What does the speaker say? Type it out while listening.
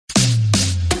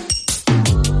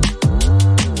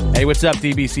Hey, what's up,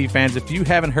 DBC fans? If you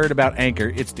haven't heard about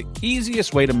Anchor, it's the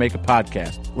easiest way to make a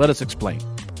podcast. Let us explain.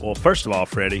 Well, first of all,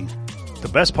 Freddie, the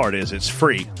best part is it's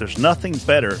free. There's nothing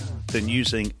better than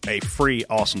using a free,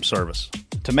 awesome service.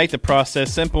 To make the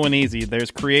process simple and easy, there's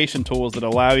creation tools that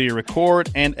allow you to record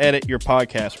and edit your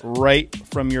podcast right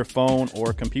from your phone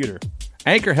or computer.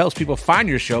 Anchor helps people find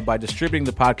your show by distributing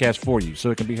the podcast for you,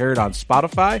 so it can be heard on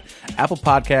Spotify, Apple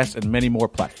Podcasts, and many more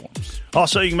platforms.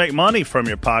 Also, you can make money from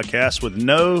your podcast with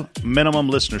no minimum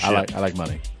listenership. I like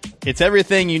money. It's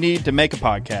everything you need to make a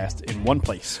podcast in one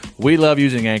place. We love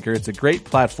using Anchor. It's a great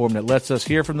platform that lets us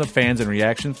hear from the fans in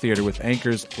Reaction Theater with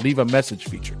Anchor's Leave a Message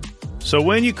feature. So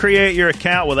when you create your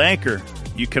account with Anchor,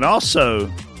 you can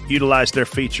also utilize their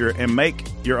feature and make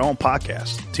your own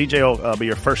podcast. TJ will be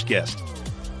your first guest.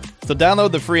 So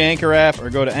download the free Anchor app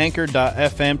or go to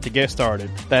anchor.fm to get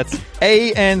started. That's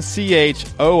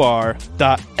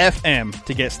ANCHOR.FM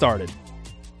to get started.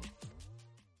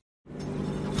 I'm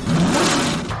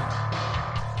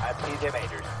TJ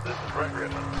Majors. This is Brent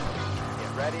Griffin.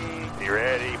 Get ready. Be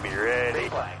ready. Be ready.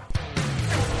 Play.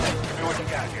 Give me what you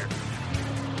got here.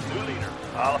 New leader.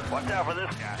 Watch out for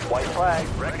this guy. White flag.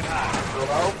 Recognize. Go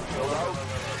low. Go low.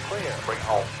 Clear. Bring it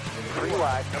home. 3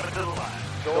 wide. Coming to the line.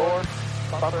 Door.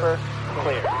 Bumper.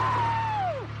 Clear.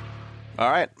 All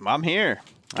right, I'm here.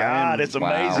 God, it's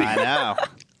amazing.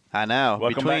 I know.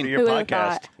 Welcome back to your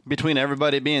podcast. Between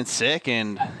everybody being sick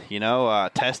and,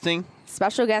 testing.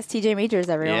 Special guest TJ Majors,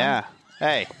 everyone. Yeah.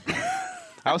 Hey,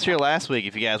 I was here last week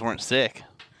if you guys weren't sick.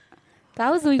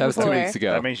 That was the week before. 2 weeks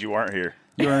ago. That means you weren't here.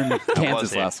 You were in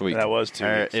Kansas last week. That was 2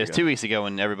 weeks It was ago. 2 weeks ago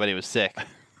when everybody was sick.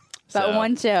 But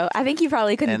one show. I think you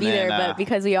probably couldn't And be then, there, but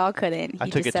because we all couldn't. I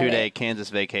took a 2-day Kansas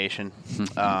vacation,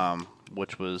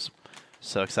 which was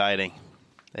so exciting,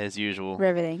 as usual.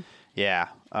 Riveting. Yeah.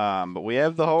 But we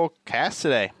have the whole cast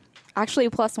today. Actually,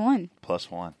 +1.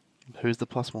 +1. Who's the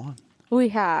 +1? We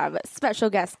have special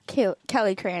guest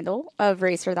Kelly Crandall of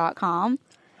Racer.com.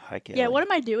 Hi, Kelly. Yeah, what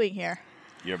am I doing here?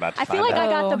 You're about to I find feel like out. I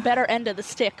got the better end of the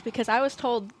stick because I was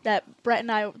told that Brett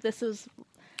and I, this was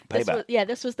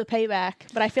the payback,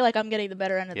 but I feel like I'm getting the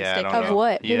better end of the stick. Of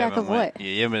what? You Payback of what?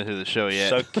 You haven't been through the show yet.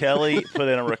 So Kelly put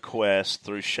in a request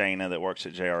through Shayna that works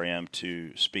at JRM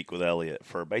to speak with Elliot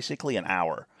for basically an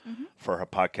hour for her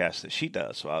podcast that she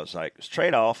does. So I was like, it's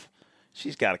trade off.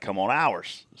 She's got to come on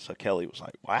hours. So Kelly was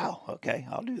like, wow, okay,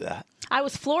 I'll do that. I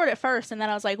was floored at first, and then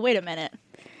I was like, wait a minute.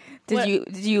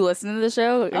 Did you listen to the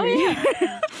show? Oh,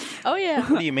 yeah. Oh, yeah.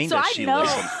 What do you mean So that I she know,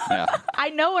 listened? Yeah.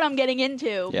 I know what I'm getting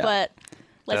into, but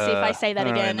let's see if I say that I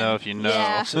don't again. really know if you know.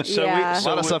 Yeah. So Yeah. A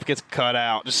lot of stuff gets cut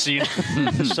out. Just so you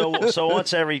So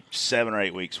once every 7 or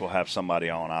 8 weeks, we'll have somebody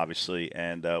on, obviously.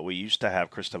 And we used to have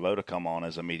Krista Voda come on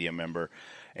as a media member.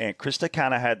 And Krista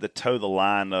kind of had to toe the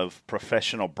line of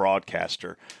professional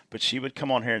broadcaster. But she would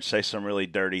come on here and say some really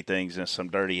dirty things and some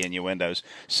dirty innuendos.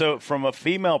 So from a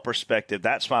female perspective,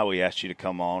 that's why we asked you to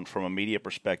come on. From a media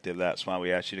perspective, that's why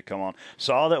we asked you to come on.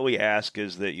 So all that we ask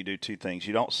is that you do 2 things.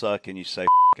 You don't suck and you say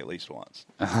at least once.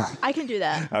 I can do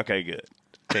that. Okay, good.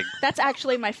 That's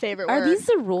actually my favorite Are word. these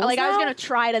the rules Like, I was now? going to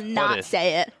try to not is?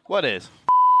 say it. What is?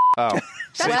 Oh.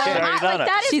 That's Well,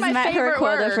 that is She's my met her favorite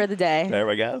quota word. for the day. There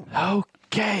we go.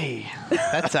 Okay.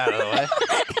 That's out of the way.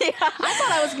 I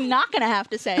thought I was not going to have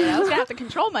to say it. I was going to have to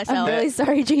control I'm myself. really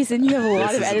sorry, Jason. You have a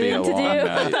lot of This is being editing a to long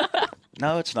do. night.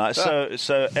 No, it's not.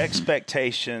 So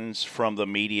expectations from the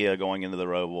media going into the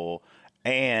Roval,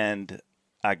 and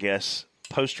I guess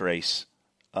post-race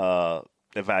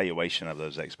evaluation of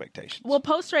those expectations. Well,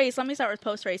 post-race, let me start with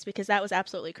post-race because that was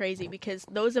absolutely crazy because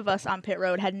those of us on pit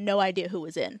road had no idea who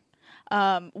was in.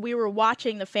 We were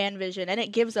watching the fan vision, and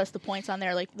it gives us the points on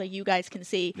there like you guys can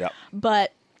see. Yep.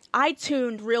 But I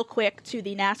tuned real quick to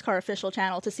the NASCAR official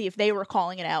channel to see if they were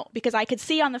calling it out because I could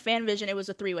see on the fan vision it was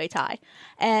a 3-way tie.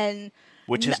 And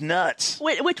Which is nuts.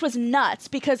 which was nuts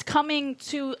because coming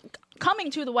to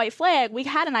the white flag, we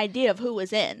had an idea of who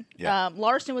was in. Yeah.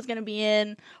 Larson was going to be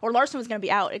in, or Larson was going to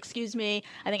be out, excuse me.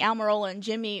 I think Almirola and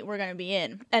Jimmy were going to be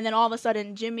in. And then all of a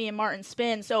sudden, Jimmy and Martin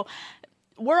spin. So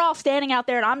we're all standing out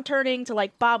there, and I'm turning to,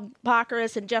 like, Bob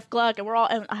Pockrass and Jeff Gluck, and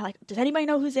and I'm like, does anybody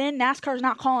know who's in? NASCAR's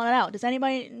not calling it out. Does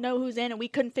anybody know who's in? And we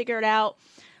couldn't figure it out.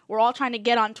 We're all trying to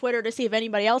get on Twitter to see if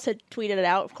anybody else had tweeted it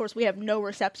out. Of course, we have no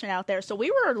reception out there. So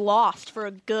we were lost for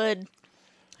a good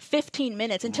 15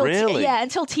 minutes until Really?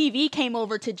 until TV came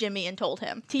over to Jimmy and told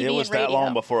him. TV It was and radio. that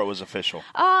long before it was official.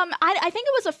 I think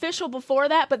it was official before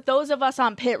that, but those of us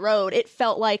on pit road, it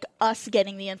felt like us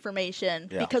getting the information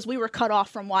Yeah. because we were cut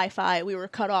off from Wi-Fi, we were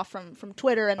cut off from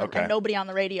Twitter, and, Okay. and nobody on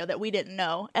the radio that we didn't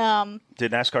know.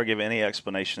 Did NASCAR give any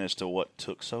explanation as to what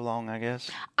took so long, I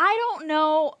guess? I don't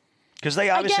know. Because they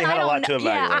obviously had a lot to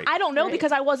evaluate. I don't know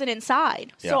because I wasn't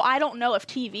inside. Yeah. So I don't know if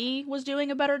TV was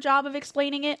doing a better job of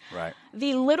explaining it. Right.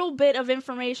 The little bit of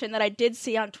information that I did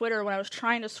see on Twitter when I was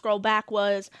trying to scroll back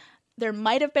was there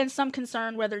might have been some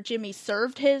concern whether Jimmy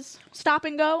served his stop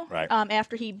and go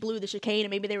after he blew the chicane, and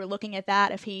maybe they were looking at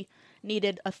that if he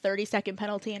needed a 30-second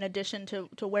penalty in addition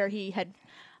to where he had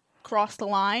crossed the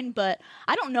line. But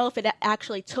I don't know if it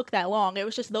actually took that long. It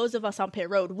was just those of us on pit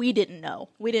road, we didn't know.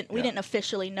 We didn't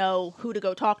officially know who to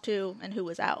go talk to and who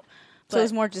was out. So it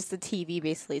was more just the TV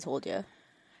basically told you.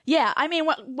 Yeah, I mean,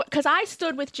 because I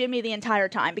stood with Jimmy the entire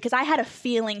time because I had a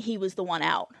feeling he was the one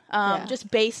out, just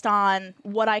based on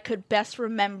what I could best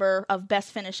remember of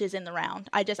best finishes in the round.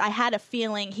 I had a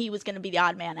feeling he was going to be the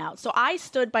odd man out. So I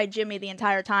stood by Jimmy the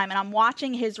entire time, and I'm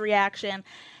watching his reaction,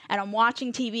 and I'm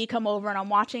watching TV come over, and I'm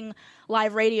watching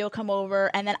live radio come over,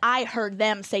 and then I heard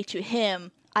them say to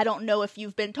him, I don't know if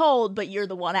you've been told, but you're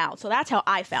the one out. So that's how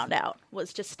I found out,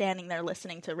 was just standing there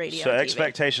listening to radio. So and TV.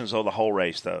 expectations of the whole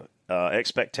race, though.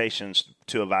 Expectations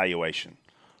to evaluation.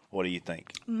 What do you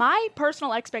think? My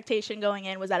personal expectation going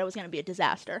in was that it was going to be a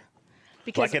disaster.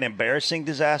 Because Like an embarrassing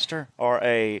disaster or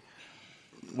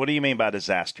what do you mean by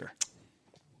disaster?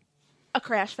 a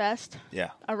crash fest. Yeah.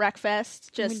 A wreck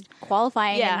fest. Just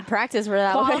qualifying and practice for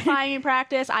that. Qualifying and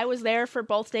practice. I was there for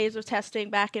both days of testing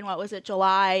back in,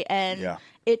 July, and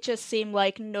it just seemed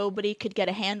like nobody could get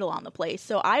a handle on the place.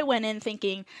 So I went in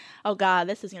thinking, oh, God,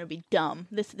 this is going to be dumb.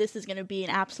 This is going to be an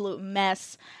absolute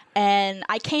mess. And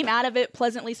I came out of it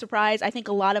pleasantly surprised. I think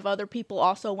a lot of other people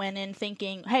also went in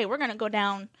thinking, hey, we're going to go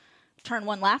down turn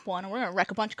one, lap one, and we're going to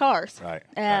wreck a bunch of cars. Right.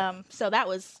 So that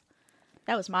was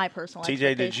my personal TJ,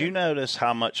 expectation. did you notice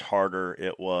how much harder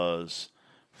it was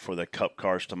for the Cup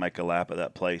cars to make a lap at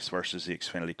that place versus the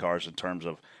Xfinity cars in terms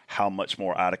of how much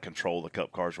more out of control the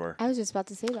Cup cars were? I was just about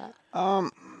to say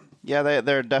that. Yeah,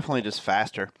 they're definitely just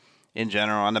faster in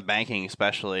general on the banking,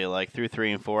 especially like through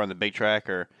 3 and 4 on the big track,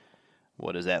 or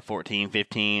what is that, 14,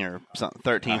 15, or something,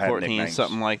 13, 14, nicknames.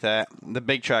 something like that. The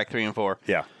big track 3 and 4.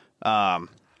 Yeah.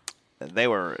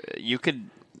 You could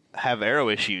have aero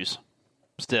issues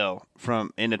still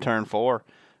from into turn 4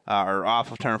 or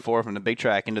off of turn 4 from the big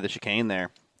track into the chicane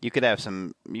there. You could have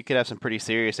some pretty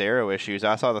serious aero issues.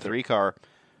 I saw the 3 car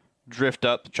drift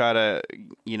up to try to,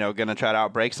 going to try to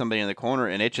outbrake somebody in the corner,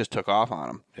 and it just took off on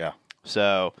him. Yeah.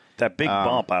 So that big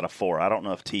bump out of 4, I don't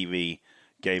know if TV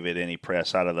gave it any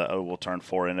press out of the oval turn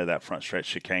 4 into that front stretch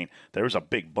chicane. There was a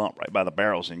big bump right by the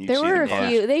barrels, and you see there were a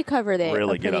few. They covered it.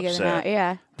 Really a pretty get good upset. amount.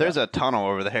 Yeah. There's a tunnel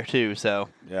over there too. So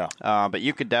yeah. But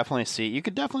you could definitely see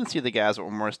the guys that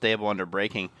were more stable under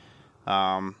braking.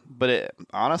 But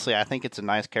honestly, I think it's a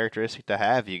nice characteristic to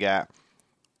have. You got,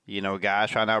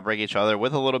 guys trying to outbrake each other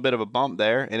with a little bit of a bump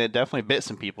there, and it definitely bit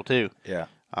some people too. Yeah.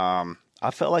 I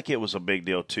felt like it was a big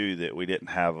deal too that we didn't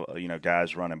have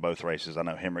guys running both races. I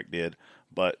know Hemrick did,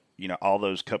 but all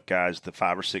those Cup guys, the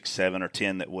 5 or 6, 7 or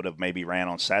 10 that would have maybe ran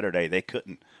on Saturday, they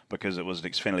couldn't because it was an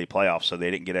Xfinity playoff, so they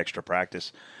didn't get extra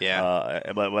practice. Yeah.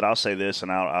 But I'll say this,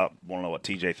 and I want to know what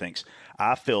TJ thinks.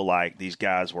 I feel like these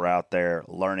guys were out there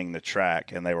learning the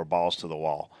track, and they were balls to the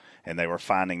wall, and they were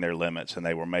finding their limits, and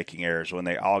they were making errors. When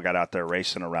they all got out there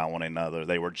racing around one another,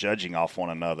 they were judging off one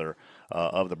another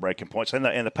of the breaking points. And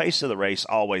the pace of the race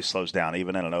always slows down,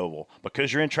 even in an oval,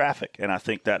 because you're in traffic. And I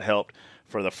think that helped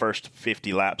for the first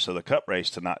 50 laps of the Cup race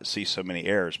to not see so many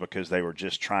errors because they were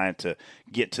just trying to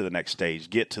get to the next stage,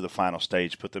 get to the final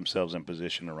stage, put themselves in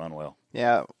position to run well.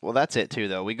 Yeah, well, that's it too,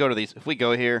 though. If we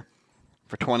go here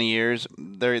for 20 years,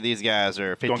 these guys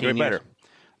are 15 years. Better.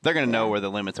 They're going to know where the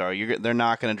limits are. They're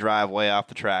not going to drive way off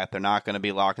the track. They're not going to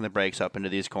be locking the brakes up into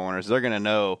these corners. They're going to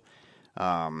know.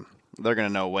 They're going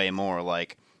to know way more.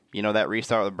 Like, that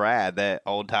restart with Brad, that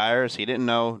old tires. He didn't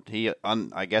know.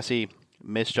 I guess he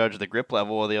misjudged the grip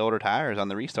level of the older tires on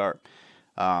the restart.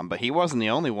 But he wasn't the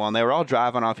only one. They were all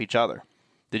driving off each other.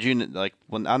 Did you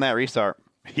when on that restart?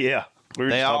 Yeah, we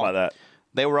were just talking about that.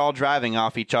 They were all driving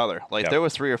off each other. Like there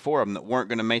was 3 or 4 of them that weren't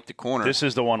going to make the corner. This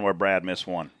is the one where Brad missed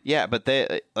one. Yeah, but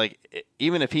they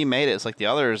even if he made it, it's like the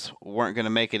others weren't going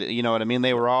to make it. You know what I mean?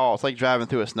 They were all. It's like driving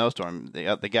through a snowstorm.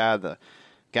 The guy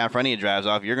in front of you drives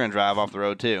off. You're going to drive off the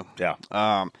road too. Yeah.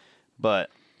 But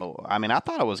I mean, I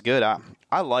thought it was good.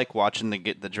 I like watching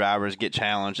the drivers get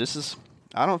challenged.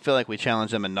 I don't feel like we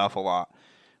challenge them enough a lot.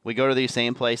 We go to these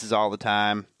same places all the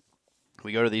time.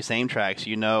 We go to these same tracks.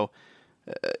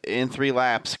 In 3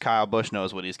 laps, Kyle Busch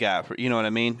knows what he's got. You know what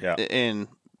I mean? Yeah. And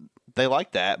they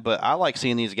like that, but I like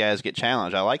seeing these guys get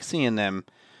challenged. I like seeing them.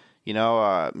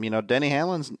 Denny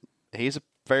Hamlin's he's a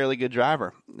fairly good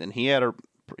driver, and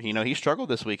he struggled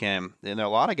this weekend, and a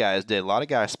lot of guys did. A lot of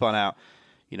guys spun out.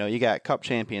 You got Cup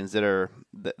champions that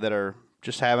are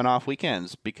just having off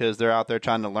weekends because they're out there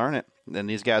trying to learn it, and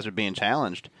these guys are being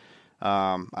challenged.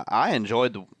 I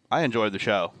enjoyed the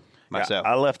show myself.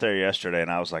 Yeah, I left there yesterday,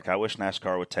 and I was like, I wish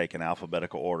NASCAR would take an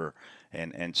alphabetical order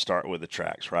and start with the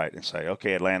tracks, right, and say,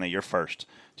 okay, Atlanta, you're first.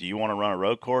 Do you want to run a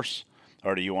road course?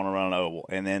 Or do you want to run an oval?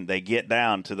 And then they get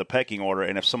down to the pecking order,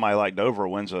 and if somebody like Dover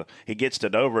he gets to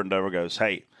Dover, and Dover goes,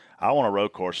 hey, I want a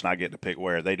road course, and I get to pick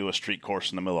where. They do a street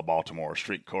course in the middle of Baltimore, a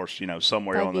street course,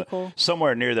 somewhere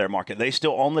somewhere near their market. They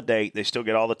still own the date. They still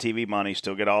get all the TV money,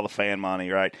 still get all the fan money,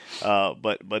 right?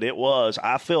 But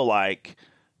I feel like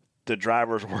the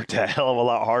drivers worked a hell of a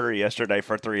lot harder yesterday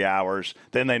for 3 hours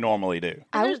than they normally do.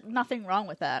 There's nothing wrong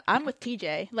with that. I'm with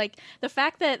TJ. Like, the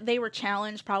fact that they were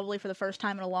challenged probably for the first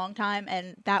time in a long time,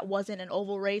 and that wasn't an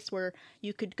oval race where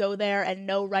you could go there and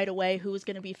know right away who's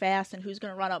going to be fast and who's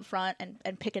going to run up front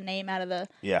and pick a name out of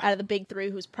the big three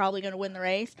who's probably going to win the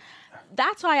race.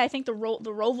 That's why I think the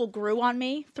Roval grew on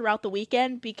me throughout the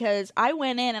weekend, because I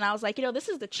went in and I was like, this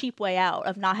is the cheap way out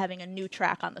of not having a new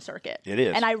track on the circuit. It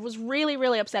is. And I was really,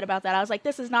 really upset about that. I was like,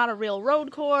 this is not a real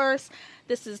road course.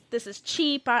 This is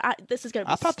cheap. This is going to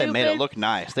be I thought stupid. They made it look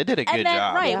nice. They did a good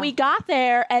job. Right, we got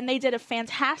there, and they did a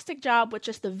fantastic job with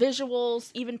just the visuals,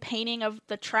 even painting of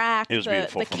the track. It was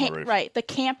beautiful from the roof. Right, the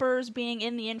campers being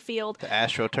in the infield. The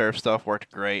AstroTurf stuff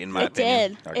worked great, in my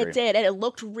opinion. It did, and it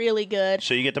looked really good.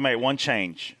 So you get to make one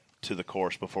change to the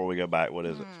course before we go back. What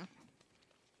is it?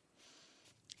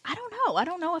 I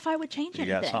don't know if I would change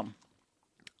anything. You got something?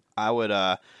 I would.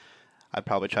 I'd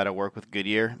probably try to work with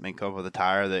Goodyear and come up with a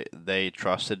tire that they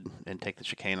trusted and take the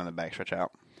chicane on the backstretch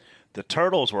out. The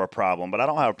turtles were a problem, but I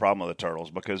don't have a problem with the turtles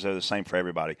because they're the same for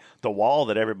everybody. The wall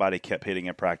that everybody kept hitting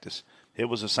in practice, it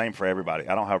was the same for everybody.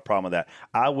 I don't have a problem with that.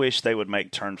 I wish they would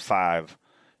make turn 5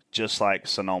 just like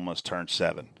Sonoma's turn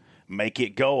 7. Make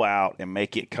it go out and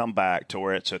make it come back to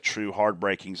where it's a true hard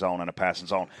braking zone and a passing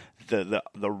zone. The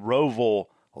Roval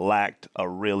lacked a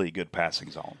really good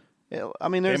passing zone. I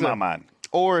mean, there's in my mind.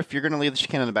 Or if you're going to leave the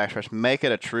chicane on the backstretch, make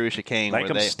it a true chicane. Make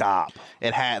them stop.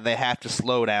 They have to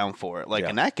slow down for it.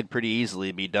 And that could pretty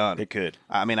easily be done. It could.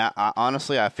 I mean, I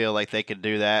honestly, I feel like they could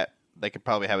do that. They could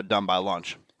probably have it done by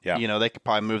lunch. Yeah. They could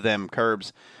probably move them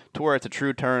curbs to where it's a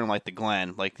true turn like the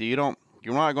Glen. You're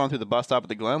not going through the bus stop at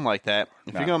the Glen like that.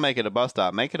 If you're going to make it a bus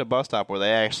stop, make it a bus stop where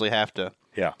they actually have to.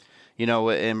 Yeah.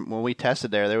 And when we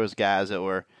tested there was guys that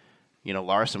were,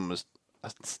 Larson was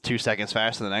 2 seconds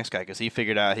faster than the next guy because he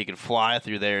figured out he could fly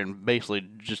through there and basically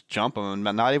just jump them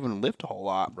and not even lift a whole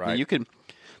lot. Right.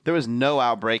 There was no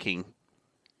outbraking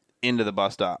into the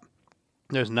bus stop.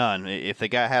 There's none. If the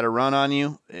guy had a run on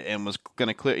you and was going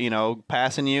to clear,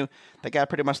 passing you, that guy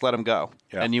pretty much let him go.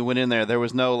 Yeah. And you went in there. There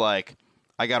was no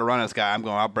I got to run this guy.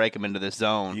 I'll break him into this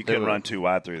zone. You couldn't run too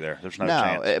wide through there. There's no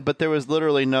chance. But there was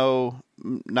literally not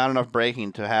enough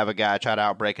braking to have a guy try to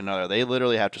outbrake another. They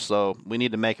literally have to slow. We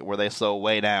need to make it where they slow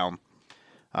way down.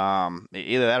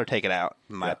 Either that or take it out,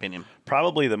 in my opinion.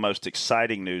 Probably the most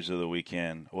exciting news of the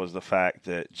weekend was the fact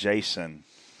that Jason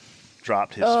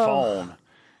dropped his phone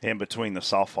in between the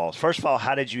softballs. First of all,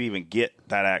 how did you even get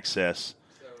that access?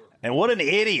 And what an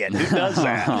idiot. Who does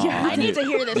that? I need to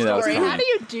hear this story. How do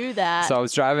you do that? So I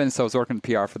was working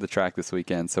PR for the track this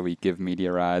weekend. So we give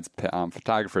media rides,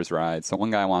 photographers rides. So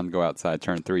one guy wanted to go outside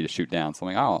turn 3 to shoot down. So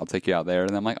I'm like, I'll take you out there.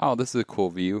 And I'm like, this is a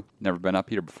cool view. Never been up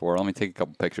here before. Let me take a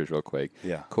couple pictures real quick.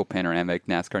 Yeah. Cool panoramic.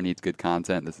 NASCAR needs good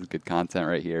content. This is good content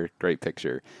right here. Great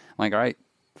picture. I'm like, all right.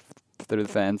 Through the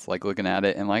fence, looking at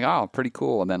it, and pretty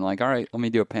cool. And then all right, let me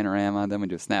do a panorama. Then we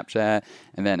do a Snapchat.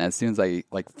 And then as soon as I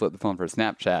flipped the phone for a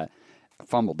Snapchat, I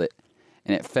fumbled it,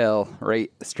 and it fell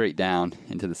right straight down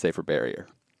into the safer barrier.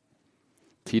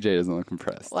 TJ doesn't look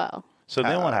impressed. Wow. So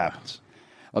then what happens?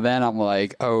 Well, then I'm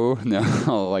like, oh no,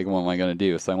 what am I gonna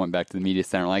do? So I went back to the media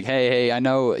center, hey, I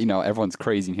know everyone's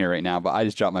crazy in here right now, but I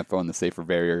just dropped my phone in the safer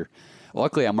barrier.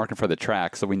 Luckily, I'm working for the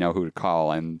track, so we know who to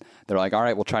call. And they're like, all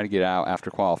right, we'll try to get out after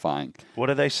qualifying. What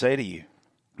do they say to you?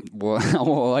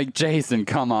 Well, Jason,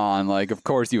 come on. Of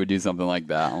course you would do something like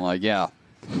that. I'm like, yeah.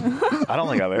 I don't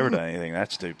think I've ever done anything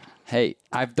that stupid. Hey,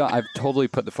 I've totally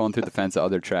put the phone through the fence at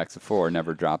other tracks before,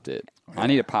 never dropped it. I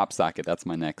need a pop socket. That's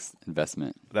my next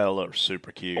investment. That'll look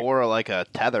super cute. Or a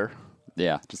tether.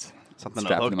 Yeah, just something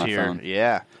strap to hook to my to your phone.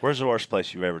 Yeah. Where's the worst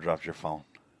place you've ever dropped your phone?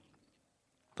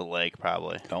 The lake,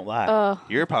 probably. Don't lie.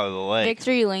 You're probably the lake.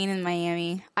 Victory Lane in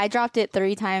Miami. I dropped it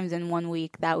 3 times in 1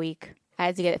 week that week. I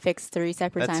had to get it fixed 3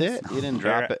 separate times. That's it? You didn't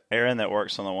drop it? Erin that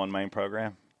works on the One Main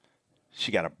program,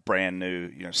 she got a brand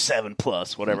new, 7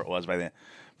 Plus, whatever it was by then.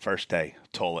 First day,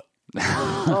 toilet. But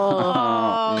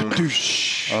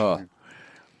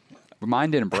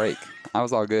mine didn't break. I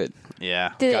was all good.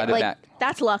 Yeah. Did Got it it like? back.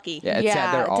 That's lucky. Yeah, it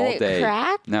sat there all Did it day.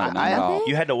 crack? No, not at all.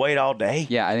 You had to wait all day?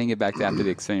 Yeah, I didn't get back to after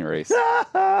the Xfinity race.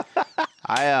 That's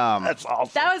awful.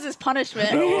 That was his punishment.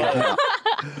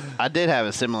 I did have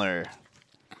a similar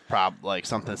like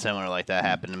something similar like that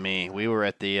happened to me. We were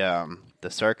at the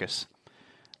circus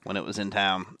when it was in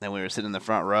town, and we were sitting in the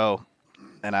front row,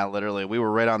 and we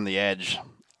were right on the edge,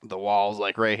 the walls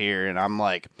like right here, and I'm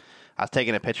like, I was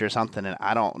taking a picture of something, and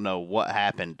I don't know what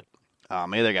happened.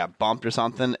 Either got bumped or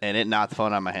something, and it knocked the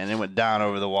phone out of my hand. It went down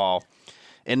over the wall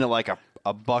into like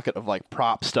a bucket of like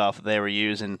prop stuff they were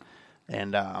using.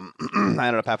 And I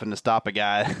ended up having to stop a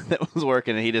guy that was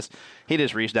working, and he just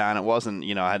reached down. It wasn't,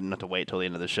 I hadn't have to wait till the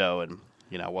end of the show, and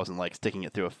I wasn't like sticking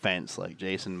it through a fence like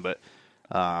Jason, but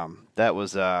that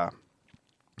was a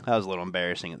little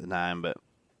embarrassing at the time. But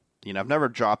I've never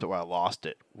dropped it where I lost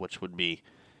it, which would be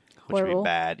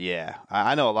bad. Yeah,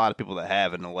 I know a lot of people that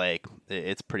have in the lake.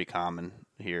 It's pretty common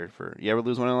here. You ever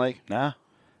lose one in the lake? Nah.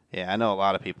 Yeah, I know a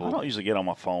lot of people. I don't usually get on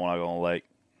my phone when I go on the lake.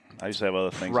 I used to have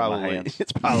other things in my hands.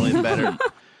 It's probably better.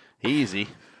 Easy.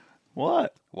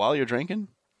 What? While you're drinking?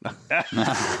 There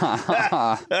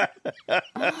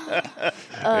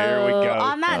we go.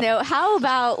 On that note, how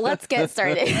about let's get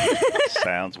started?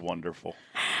 Sounds wonderful.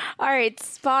 All right,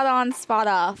 spot on, spot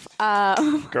off.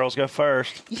 Girls go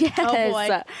first. Yes. Oh,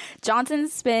 boy. Johnson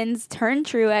spins, turn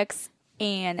Truex,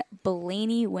 and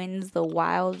Blaney wins the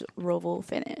wild Roval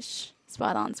finish.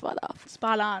 Spot on, spot off.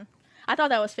 Spot on. I thought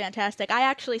that was fantastic. I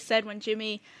actually said when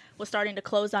Jimmy was starting to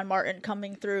close on Martin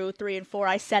coming through 3 and 4,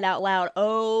 I said out loud,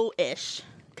 "Oh-ish,"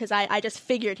 because I just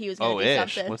figured he was going to do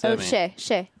something. What's that mean?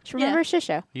 Shay. Remember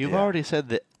Shisho? You've already said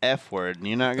the F word, and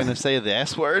you're not going to say the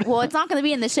S word? Well, it's not going to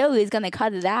be in the show. He's going to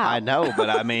cut it out. I know,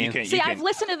 but I mean... See, I've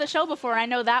listened to the show before. I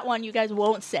know that one you guys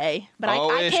won't say. But I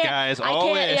Oh-ish, can't, guys. I can't,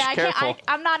 Oh-ish. yeah, I can't, Careful.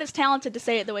 I'm not as talented to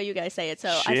say it the way you guys say it, so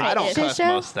I say I don't ish. cuss Shisho?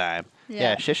 most of the time. Yeah.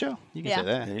 Yeah, shisho? You can Yeah. say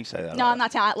that. Yeah, you can say that. No, I'm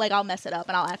not talented. Like, I'll mess it up,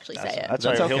 and I'll actually say it. That's That's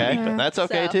all right. He'll okay. beep it. That's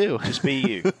okay, So- too. Just be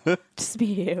you. Just be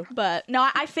you. But, no,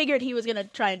 I figured he was going to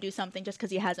try and do something just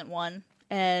because he hasn't won.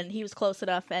 And he was close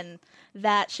enough, and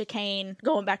that chicane,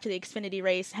 going back to the Xfinity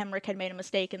race, Hemrick had made a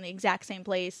mistake in the exact same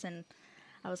place, and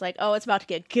I was like, oh, it's about to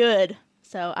get good.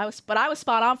 So I was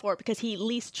spot on for it because he at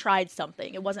least tried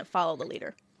something. It wasn't follow the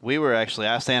leader. I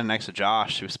was standing next to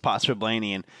Josh, who spots for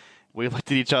Blaney, and we looked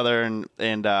at each other, and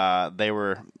they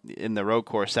were in the road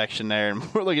course section there, and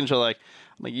we're looking at each other like,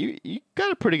 you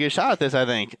got a pretty good shot at this, I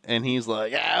think. And he's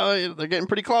like, yeah, they're getting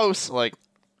pretty close. Like,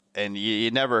 and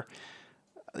you never,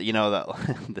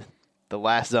 the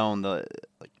last zone,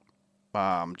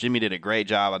 Jimmy did a great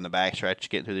job on the backstretch,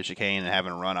 getting through the chicane and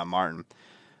having a run on Martin.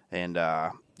 And,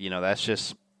 that's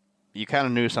just, you kind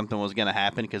of knew something was going to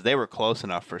happen because they were close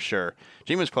enough for sure.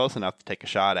 Jimmy was close enough to take a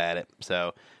shot at it.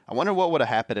 So I wonder what would have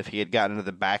happened if he had gotten into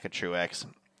the back of Truex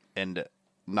and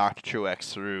knocked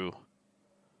Truex through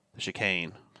the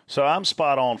chicane. So I'm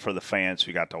spot on for the fans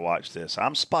who got to watch this.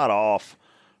 I'm spot off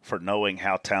for knowing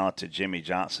how talented Jimmy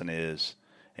Johnson is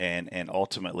and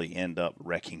ultimately end up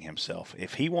wrecking himself.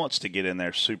 If he wants to get in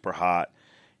there super hot,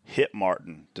 hit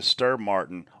Martin, disturb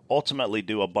Martin, ultimately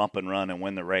do a bump and run and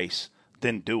win the race,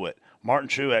 then do it. Martin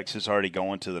Truex is already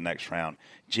going to the next round.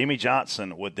 Jimmy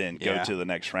Johnson would then go to the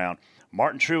next round.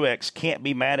 Martin Truex can't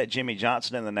be mad at Jimmy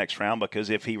Johnson in the next round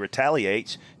because if he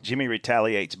retaliates, Jimmy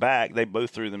retaliates back. They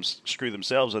both screw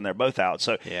themselves and they're both out.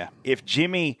 So if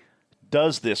Jimmy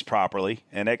does this properly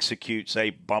and executes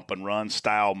a bump and run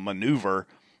style maneuver,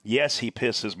 yes, he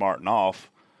pisses Martin off,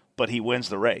 but he wins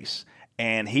the race.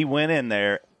 And he went in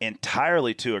there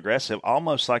entirely too aggressive,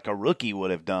 almost like a rookie would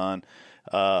have done.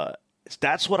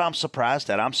 That's what I'm surprised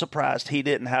at. I'm surprised he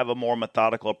didn't have a more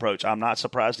methodical approach. I'm not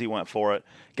surprised he went for it.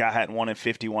 Guy hadn't won in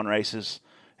 51 races,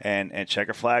 and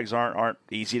checker flags aren't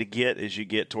easy to get as you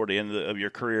get toward the end of your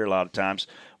career a lot of times.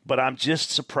 But I'm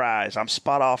just surprised. I'm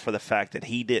spot off for the fact that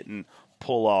he didn't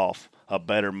pull off a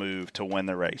better move to win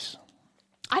the race.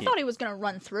 I thought he was going to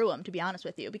run through him, to be honest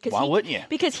with you. Because Why wouldn't you?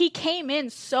 Because he came in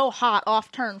so hot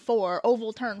off turn 4,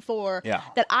 oval turn 4,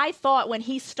 that I thought when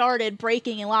he started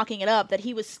breaking and locking it up that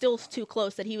he was still too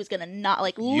close, that he was going to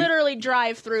not, literally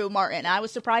drive through Martin. I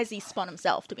was surprised he spun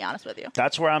himself, to be honest with you.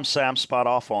 That's where I'm spot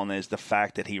off on is the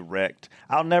fact that he wrecked.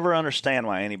 I'll never understand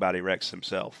why anybody wrecks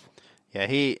himself. Yeah,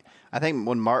 I think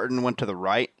when Martin went to the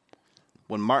right,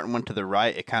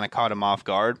 it kind of caught him off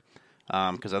guard.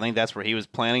 Because I think that's where he was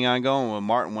planning on going. When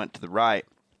Martin went to the right,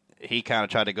 he kind of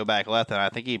tried to go back left, and I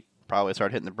think he probably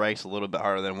started hitting the brakes a little bit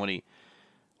harder than what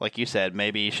like you said,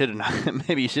 maybe you should have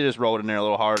maybe you should have just rolled in there a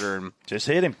little harder and just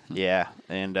hit him. Yeah,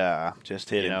 and just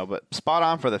hit him. But spot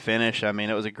on for the finish. I mean,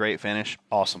 it was a great finish.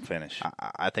 Awesome finish.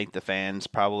 I think the fans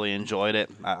probably enjoyed it.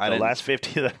 The last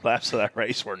 50 laps of that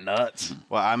race were nuts.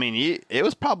 Well, I mean, it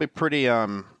was probably pretty.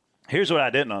 Here's what I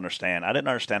didn't understand. I didn't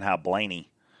understand how Blaney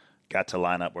got to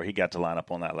line up where he got to line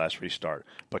up on that last restart,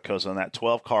 because on that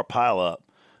 12-car pileup,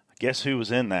 guess who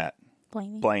was in that?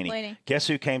 Blaney. Guess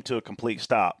who came to a complete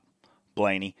stop?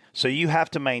 Blaney. So you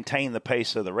have to maintain the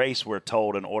pace of the race, we're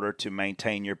told, in order to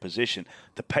maintain your position.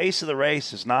 The pace of the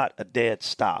race is not a dead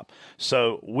stop.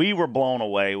 So we were blown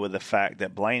away with the fact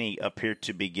that Blaney appeared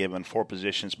to be given 4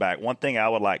 positions back. One thing I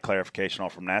would like clarification on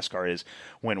from NASCAR is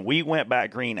when we went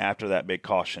back green after that big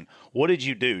caution, what did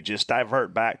you do? Just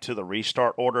divert back to the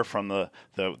restart order from the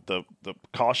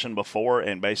caution before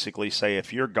and basically say,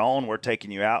 if you're gone, we're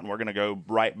taking you out and we're going to go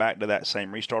right back to that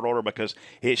same restart order? Because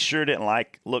it sure didn't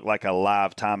look like a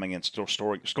live timing and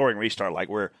scoring restart like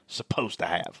we're supposed to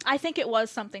have. I think it was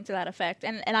something to that effect,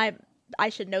 and I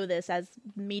should know this as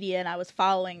media, and I was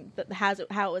following how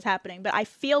it was happening, but I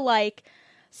feel like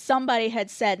somebody had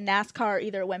said NASCAR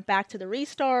either went back to the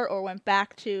restart or went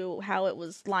back to how it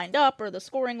was lined up or the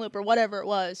scoring loop or whatever it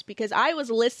was, because I was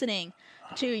listening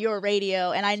to your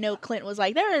radio, and I know Clint was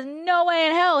like, there is no way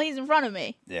in hell he's in front of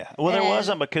me. Yeah. Well, there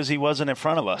wasn't, because he wasn't in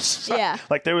front of us. Yeah.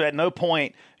 Like, there at no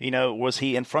point, was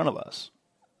he in front of us.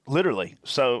 Literally.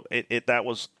 So that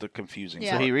was the confusing.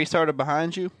 So he restarted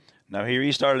behind you? No, he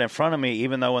restarted in front of me,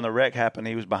 even though when the wreck happened,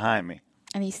 he was behind me.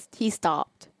 And he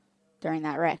stopped during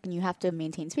that wreck, and you have to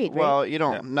maintain speed, right? Well, you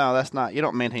don't. Yeah. No, that's not. You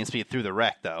don't maintain speed through the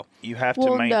wreck, though. You have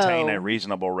to maintain a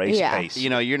reasonable race pace.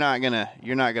 You're not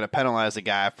gonna penalize the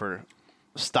guy for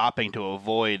stopping to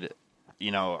avoid,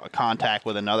 a contact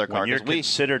with another car. When you're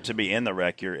considered to be in the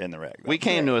wreck, you're in the wreck. We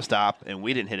came to a stop and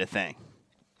we didn't hit a thing.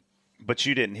 But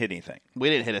you didn't hit anything. We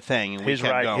didn't hit a thing. And his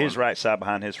right side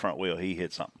behind his front wheel, he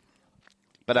hit something.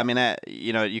 But I mean,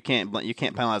 you can't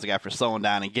penalize a guy for slowing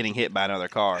down and getting hit by another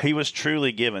car. He was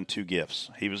truly given 2 gifts.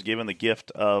 He was given the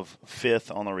gift of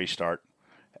 5th on the restart,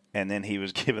 and then he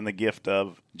was given the gift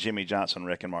of Jimmy Johnson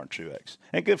wrecking Martin Truex.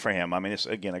 And good for him. I mean, it's,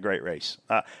 again, a great race.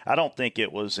 I don't think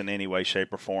it was in any way,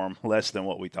 shape, or form less than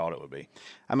what we thought it would be.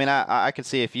 I mean, I could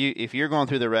see if you're going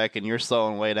through the wreck and you're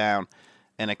slowing way down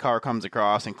and a car comes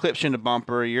across and clips you in the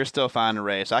bumper, you're still fine to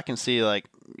race. I can see, like,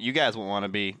 you guys won't want to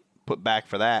be put back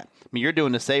for that. I mean, you're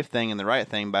doing the safe thing and the right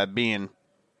thing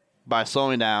by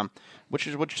slowing down, which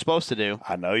is what you're supposed to do.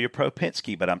 I know you're pro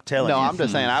Penske, but I'm telling you. No, I'm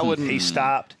just saying I wouldn't. He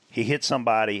stopped. He hit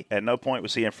somebody. At no point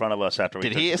was he in front of us after we took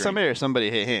the green. Did he hit somebody or somebody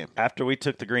hit him? After we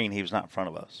took the green, he was not in front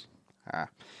of us.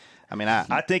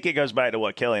 I think it goes back to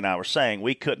what Kelly and I were saying.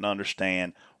 We couldn't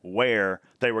understand where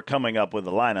they were coming up with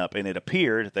the lineup, and it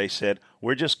appeared they said,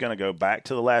 we're just going to go back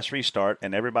to the last restart,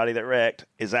 and everybody that wrecked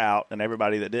is out, and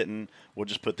everybody that didn't, we'll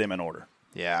just put them in order.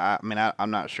 Yeah, I mean,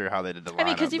 I'm not sure how they did the lineup. I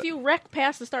mean, because if you wreck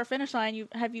past the start-finish line,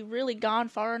 have you really gone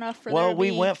far enough for Well, there to we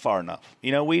be... went far enough.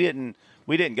 We didn't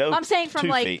go I'm saying from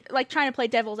 2 feet. like trying to play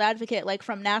devil's advocate, like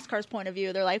from NASCAR's point of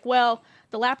view, they're like, well,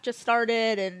 the lap just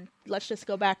started, and let's just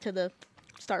go back to the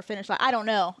start-finish line. I don't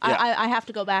know. Yeah. I have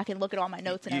to go back and look at all my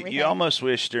notes and everything. You almost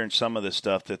wish during some of this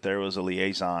stuff that there was a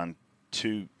liaison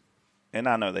to, and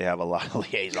I know they have a lot of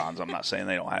liaisons. I'm not saying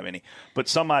they don't have any, but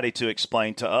somebody to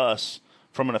explain to us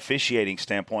from an officiating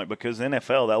standpoint, because the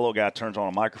NFL, that little guy turns on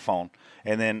a microphone,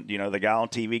 and then, the guy on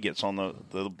TV gets on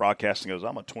the broadcast and goes,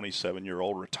 I'm a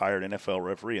 27-year-old retired NFL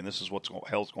referee, and this is what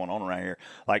hell's going on around here.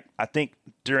 Like, I think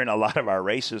during a lot of our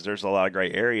races, there's a lot of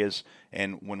gray areas,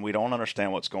 and when we don't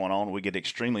understand what's going on, we get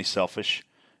extremely selfish,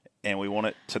 and we want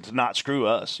it to not screw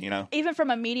us, Even from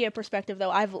a media perspective,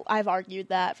 though, I've argued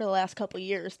that for the last couple of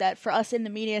years, that for us in the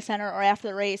media center or after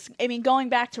the race, I mean, going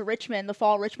back to Richmond, the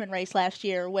fall Richmond race last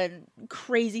year when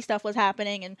crazy stuff was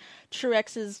happening and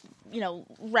Truex is,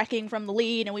 wrecking from the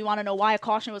lead, and we want to know why a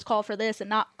caution was called for this and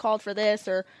not called for this,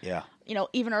 or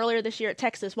even earlier this year at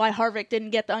Texas, why Harvick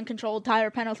didn't get the uncontrolled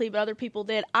tire penalty, but other people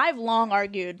did. I've long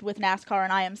argued with NASCAR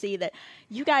and IMC that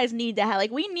you guys need to have,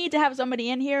 we need to have somebody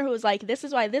in here who is like, this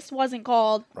is why this wasn't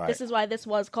called, right. This is why this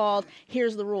was called,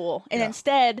 here's the rule. And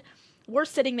instead, we're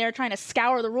sitting there trying to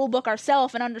scour the rule book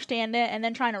ourselves and understand it, and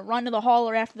then trying to run to the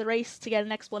hauler after the race to get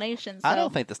an explanation. So. I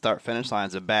don't think the start-finish line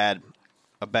is a bad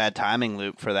timing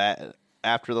loop for that.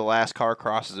 After the last car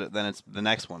crosses it, then it's the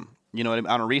next one. You know what I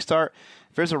mean? On a restart,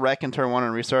 if there's a wreck in turn 1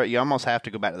 and restart, you almost have to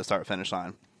go back to the start-finish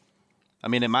line. I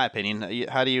mean, in my opinion,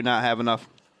 how do you not have enough?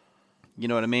 You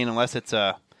know what I mean? Unless it's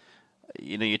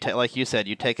like you said,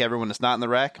 you take everyone that's not in the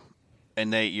wreck,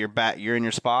 and you're in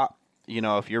your spot.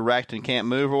 If you're wrecked and can't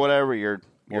move or whatever, you're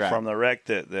from the wreck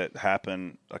that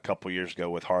happened a couple years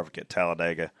ago with Harvick at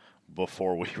Talladega.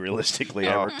 before we realistically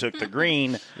ever took the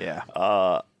green.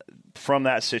 Yeah. From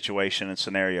that situation and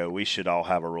scenario, we should all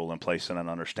have a rule in place and an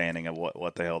understanding of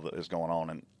what the hell is going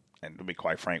on. And to be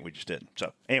quite frank, we just didn't.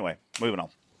 So anyway, moving on.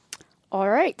 All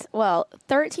right. Well,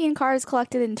 13 cars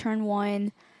collected in turn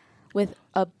 1 with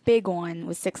a big one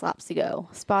with 6 laps to go.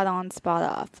 Spot on, spot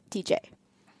off. TJ.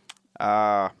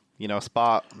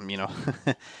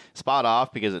 Spot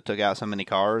off because it took out so many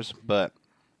cars. But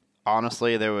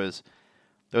honestly, there was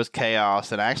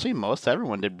chaos, and actually most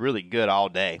everyone did really good all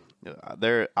day.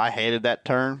 I hated that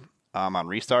turn on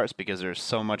restarts because there's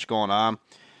so much going on,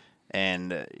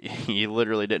 and you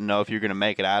literally didn't know if you're going to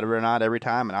make it out of it or not every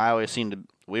time. And I always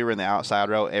we were in the outside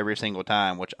row every single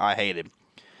time, which I hated.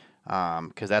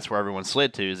 Because that's where everyone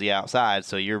slid to, is the outside.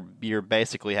 So you're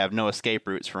basically have no escape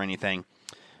routes for anything.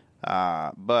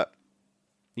 But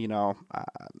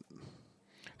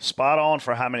spot on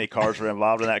for how many cars were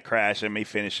involved in that crash and me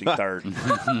finishing third.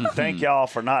 Thank y'all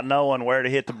for not knowing where to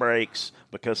hit the brakes,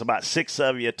 because about 6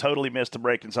 of you totally missed the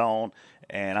braking zone,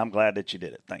 and I'm glad that you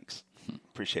did it. Thanks.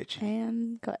 Appreciate you.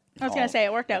 And cut. I was going to say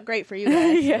it worked out great for you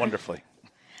guys. Yeah. Wonderfully.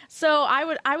 So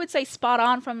I would say spot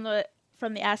on from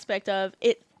the aspect of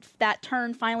it. That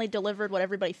turn finally delivered what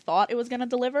everybody thought it was going to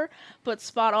deliver, but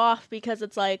spot off because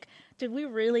it's like, did we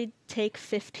really take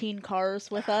 15 cars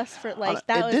with us for that?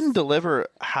 It didn't deliver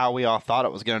how we all thought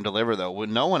it was going to deliver, though.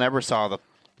 No one ever saw the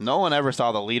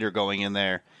leader going in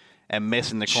there and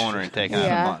missing the corner and taking out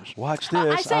a bunch. Watch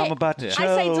this. I'm about to choke.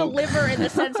 I say deliver in the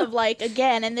sense of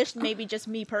again, and this may be just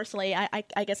me personally.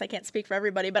 I guess I can't speak for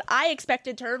everybody, but I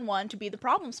expected turn 1 to be the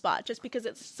problem spot just because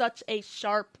it's such a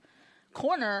sharp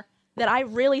corner that I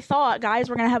really thought guys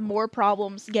were going to have more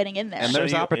problems getting in there. And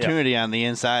there's opportunity on the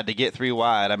inside to get 3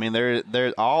 wide. I mean,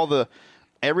 there's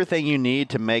everything you need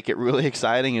to make it really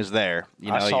exciting is there.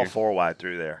 I saw 4 wide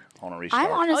through there on a restart.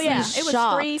 I'm honestly it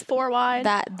was 3, 4 wide.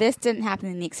 that this didn't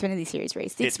happen in the Xfinity Series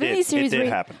race. The Xfinity did. Series It did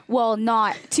race, happen. well,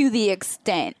 not to the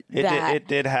extent that It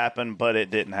did happen, but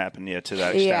it didn't happen to that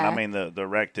extent. Yeah. I mean, the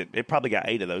wreck it probably got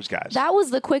 8 of those guys. that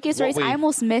was the quickest race. I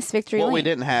almost missed victory What lane. we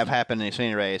didn't have happen in the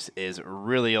Xfinity race is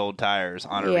really old tires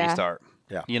on a Yeah. restart.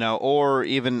 Yeah. Or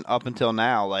even up until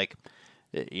now,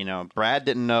 Brad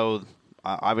didn't know.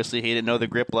 Obviously, he didn't know the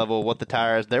grip level of what the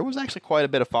tires. There was actually quite a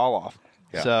bit of fall off.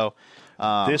 Yeah. So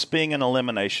this being an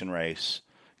elimination race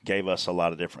gave us a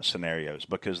lot of different scenarios,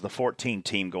 because the 14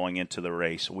 team going into the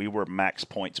race, we were max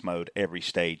points mode every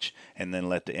stage and then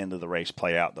let the end of the race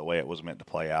play out the way it was meant to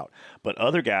play out. But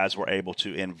other guys were able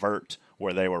to invert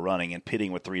where they were running and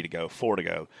pitting with 3 to go, 4 to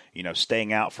go,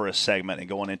 staying out for a segment and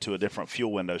going into a different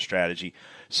fuel window strategy.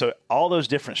 So all those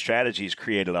different strategies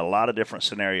created a lot of different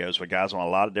scenarios with guys on a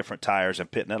lot of different tires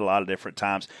and pitting at a lot of different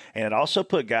times. And it also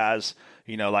put guys,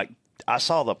 I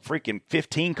saw the freaking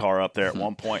 15 car up there at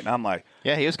one point, and I'm like,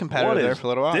 yeah, he was competitive there for a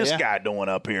little while. This guy doing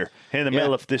up here in the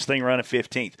middle of this thing running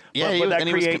 15th? Yeah, but that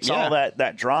creates all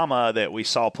that drama that we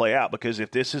saw play out, because if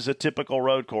this is a typical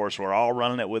road course, we're all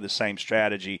running it with the same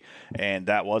strategy, and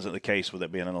that wasn't the case with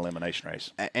it being an elimination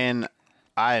race. And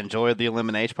I enjoyed the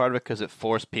elimination part of it because it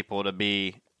forced people to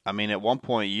be. I mean, at one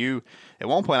point I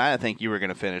didn't think you were going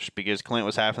to finish because Clint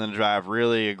was having to drive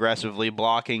really aggressively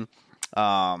blocking.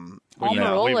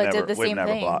 Almirola did the same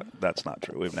thing. Blocked. That's not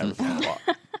true. We've never been blocked.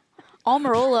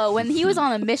 Almirola, when he was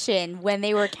on a mission, when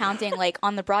they were counting,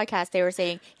 on the broadcast, they were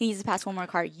saying he needs to pass one more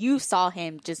car. You saw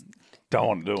him just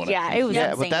doing it. Yeah, it was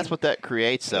insane. But that's what that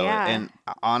creates, though. Yeah. And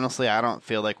honestly, I don't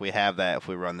feel like we have that if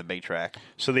we run the big track.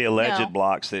 So the alleged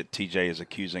blocks that TJ is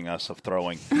accusing us of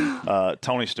throwing,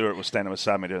 Tony Stewart was standing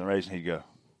beside me during the race, and he'd go,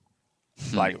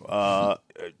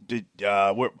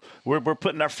 we're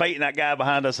putting our fate in that guy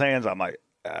behind us hands. I'm like,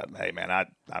 hey, man,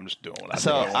 I'm just doing what I do.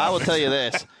 So I will tell you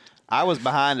this. I was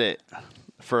behind it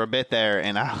for a bit there,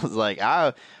 and I was like,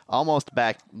 I was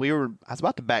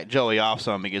about to back Joey off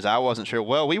some because I wasn't sure.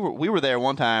 Well, we were there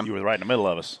one time. You were right in the middle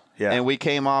of us. Yeah. And we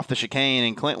came off the chicane,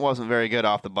 and Clint wasn't very good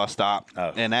off the bus stop.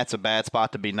 Oh. And that's a bad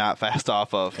spot to be not fast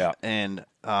off of. Yeah. And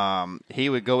he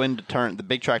would go into the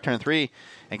big track turn 3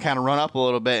 and kind of run up a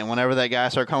little bit. And whenever that guy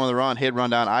started coming to the run, he'd run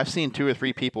down. I've seen 2 or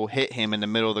 3 people hit him in the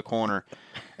middle of the corner,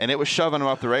 and it was shoving him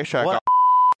up the racetrack. What?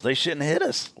 They shouldn't hit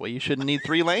us. Well, you shouldn't need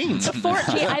 3 lanes.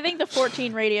 I think the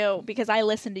 14 radio, because I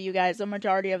listened to you guys the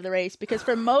majority of the race, because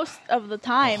for most of the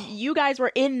time you guys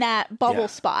were in that bubble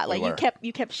spot.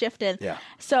 You kept shifting. Yeah.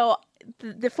 So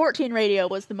the 14 radio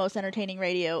was the most entertaining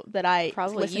radio that I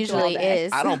probably listened usually to all day.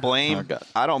 is. I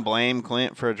don't blame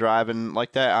Clint for driving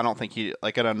like that. I don't think he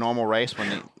at a normal race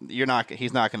when he's not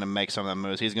going to make some of the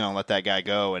moves. He's going to let that guy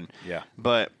go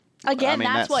but again,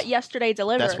 that's what yesterday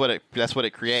delivered. That's what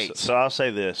it creates. So I'll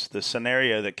say this: the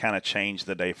scenario that kind of changed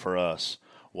the day for us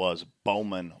was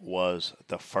Bowman was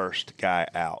the first guy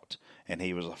out, and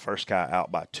he was the first guy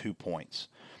out by 2 points.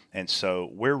 And so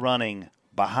we're running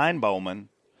behind Bowman,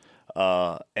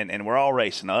 and we're all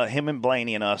racing. Him and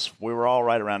Blaney and us, we were all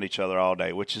right around each other all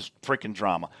day, which is freaking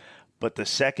drama. But the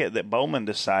second that Bowman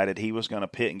decided he was going to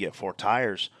pit and get 4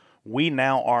 tires, we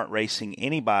now aren't racing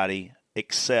anybody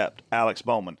except Alex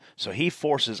Bowman. So he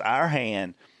forces our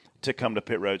hand to come to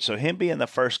pit road. So him being the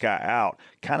first guy out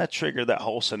kind of triggered that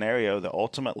whole scenario that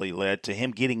ultimately led to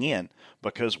him getting in,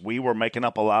 because we were making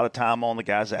up a lot of time on the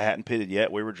guys that hadn't pitted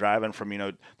yet. We were driving from,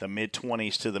 the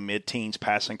mid-20s to the mid-teens,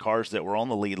 passing cars that were on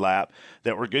the lead lap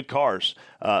that were good cars.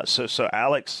 So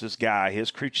Alex's guy,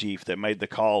 his crew chief that made the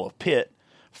call of pit,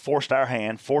 forced our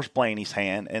hand, forced Blaney's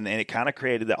hand, and it kind of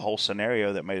created that whole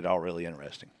scenario that made it all really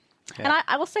interesting. Yeah. And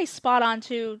I will say spot on,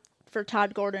 too, for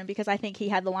Todd Gordon, because I think he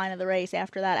had the line of the race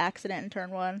after that accident in turn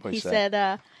 1. He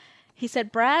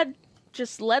said Brad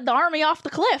just led the Army off the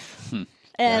cliff.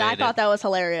 And I thought that was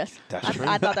hilarious. That's true.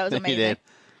 I thought that was amazing. He did.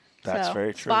 That's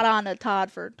very true. Spot on to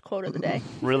Todd for quote of the day.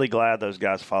 Really glad those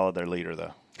guys followed their leader,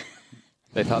 though.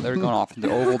 They thought they were going off into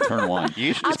oval turn 1.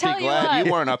 You should just be glad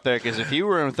you weren't up there, because if you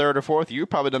were in 3rd or 4th, you'd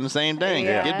probably done the same thing.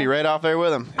 Yeah. You'd be right off there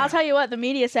with him. I'll tell you what, the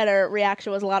media center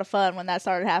reaction was a lot of fun when that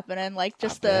started happening. Like,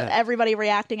 just everybody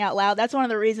reacting out loud. That's one of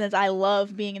the reasons I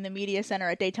love being in the media center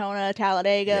at Daytona,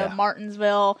 Talladega,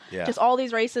 Martinsville, just all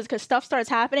these races, because stuff starts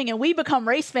happening and we become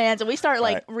race fans and we start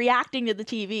reacting to the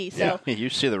TV. So you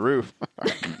see the roof.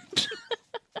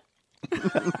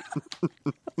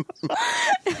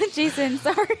 Jason,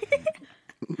 sorry.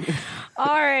 All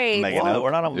right.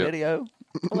 We're not on video.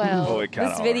 Well,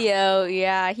 this video,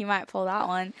 he might pull that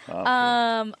one.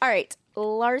 All right.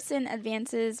 Larson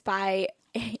advances by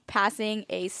passing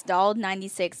a stalled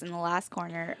 96 in the last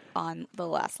corner on the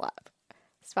last lap.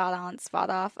 Spot on, spot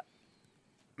off.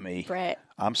 Me. Brett.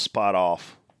 I'm spot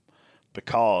off,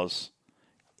 because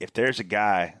if there's a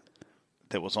guy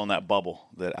that was on that bubble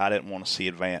that I didn't want to see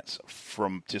advance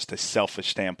from just a selfish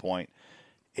standpoint,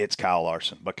 it's Kyle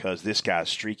Larson, because this guy's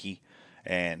streaky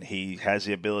and he has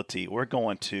the ability. We're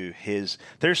going to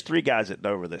there's 3 guys at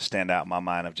Dover that stand out in my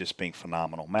mind of just being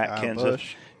phenomenal. Matt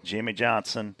Kenseth, Jimmy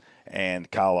Johnson, and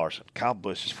Kyle Larson. Kyle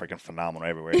Busch is freaking phenomenal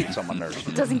everywhere. It's on my nerves.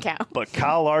 Doesn't count. But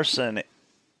Kyle Larson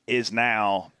is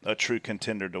now a true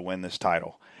contender to win this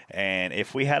title. And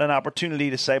if we had an opportunity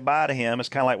to say bye to him, it's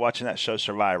kind of like watching that show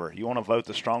Survivor. You want to vote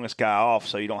the strongest guy off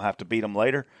so you don't have to beat him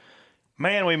later.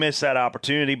 Man, we missed that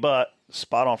opportunity, but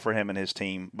spot on for him and his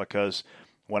team, because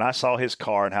when I saw his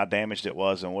car and how damaged it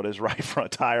was and what his right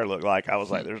front tire looked like, I was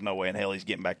like, there's no way in hell he's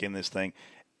getting back in this thing.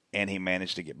 And he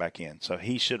managed to get back in. So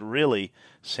he should really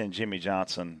send Jimmy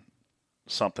Johnson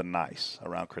something nice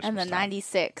around Christmas And the time.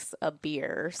 96, a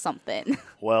beer or something.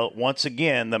 Well, once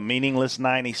again, the meaningless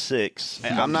 96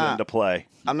 comes into play.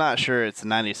 I'm not sure it's the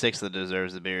 96 that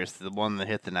deserves the beer. It's the one that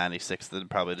hit the 96 that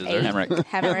probably deserves it.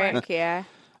 Hemrick, yeah.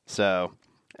 So,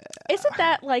 isn't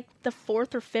that like the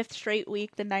 4th or 5th straight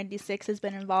week the 96 has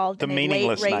been involved in a late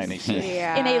race? 96.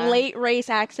 In a late race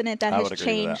accident that has agree with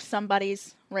changed that.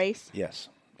 somebody's race? Yes,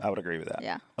 I would agree with that.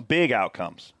 Yeah. Big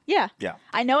outcomes. Yeah. Yeah.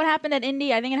 I know it happened at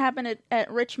Indy. I think it happened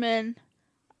at Richmond.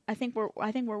 I think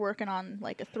we're working on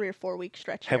like a 3 or 4 week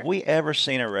stretch. Have we ever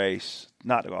seen a race,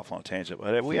 not to go off on a tangent,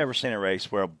 but have we ever seen a race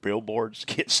where billboards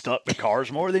get stuck to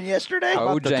cars more than yesterday? How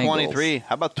about the 23?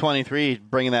 How about 23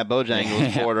 bringing that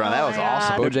Bojangles forward around? That was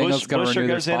awesome. Bojangles going to renew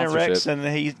their goes in and wrecks, sponsorship.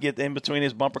 and he gets in between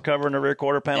his bumper cover and the rear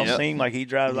quarter panel seam like he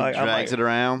drives. He drags it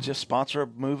around. Just sponsor a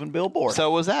moving billboard.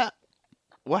 So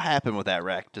what happened with that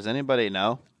wreck? Does anybody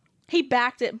know? He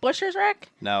backed it. Buscher's wreck?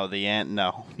 No, The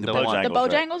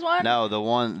Bojangles one? No,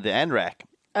 the end wreck.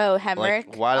 Oh, Hemrick.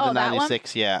 Like, why did the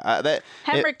 96? Yeah,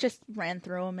 Hemrick just ran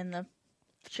through him in the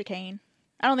chicane.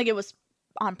 I don't think it was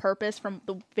on purpose from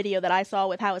the video that I saw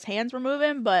with how his hands were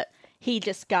moving, but he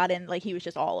just got in, like he was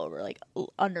just all over, like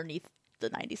underneath the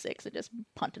 96 and just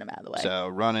punting him out of the way. So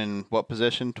running what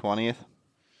position? 20th?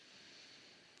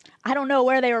 I don't know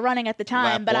where they were running at the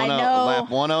time, but I know lap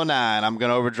 109. I'm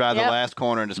going to overdrive the Yep. last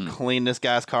corner and just clean this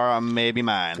guy's car on maybe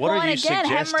mine. What are you again,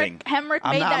 suggesting? Hemrick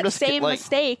made that same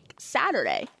mistake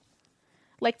Saturday.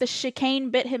 Like the chicane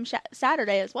bit him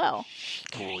Saturday as well.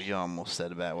 Oh, you almost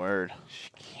said a bad word.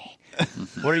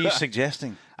 What are you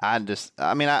suggesting? I just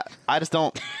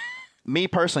don't. Me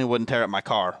personally wouldn't tear up my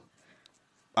car.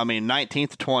 I mean,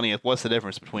 19th to 20th. What's the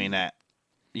difference between that?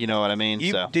 You know what I mean?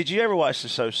 Did you ever watch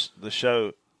the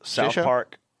show South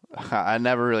Park? I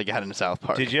never really got into South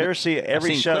Park. Did you ever see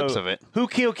every I've seen show? clips of it. Who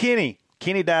killed Kenny?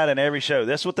 Kenny died in every show.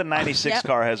 That's what the 96 Yep.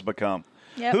 car has become.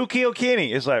 Yep. Who killed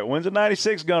Kenny? It's like, when's the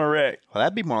 96 going to wreck? Well,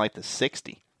 that'd be more like the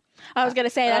 60. I was going to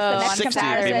say that's the next 60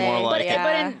 would be comparison. more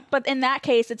like But in that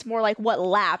case, it's more like what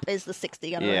lap is the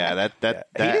 60 going to Yeah, that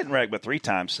he didn't wreck but 3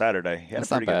 times Saturday. He had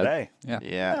That's a pretty not good bad. day.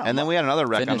 Yeah, and then we had another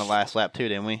wreck on the Finish. last lap too,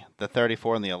 didn't we? The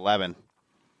 34 and the 11.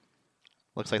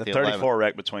 Looks like The the 34 11.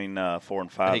 wreck between 4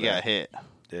 and 5. He got hit.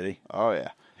 Did he? Oh yeah,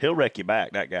 He'll wreck you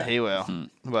back, that guy. he will.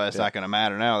 But it's not going to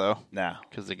matter now though, Now,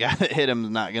 because the guy that hit him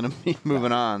is not going to be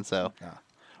moving on. So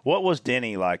what was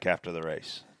Denny like after the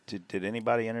race? Did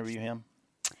anybody interview him?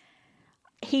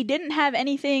 He didn't have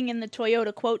anything in the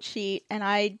Toyota quote sheet, and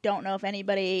I don't know if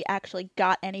anybody actually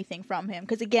got anything from him.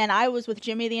 Because, again, I was with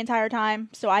Jimmy the entire time,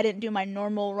 so I didn't do my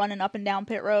normal running up and down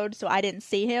pit road, so I didn't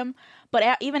see him.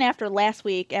 But even after last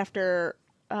week, after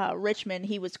Richmond,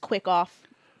 he was quick off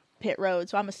pit road,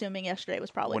 so I'm assuming yesterday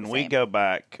was probably When the we same. go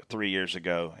back 3 years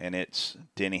ago, and it's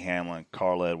Denny Hamlin,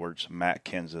 Carl Edwards, Matt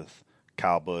Kenseth,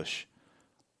 Kyle Busch,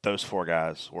 those 4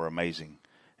 guys were amazing.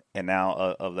 And now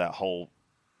of that whole,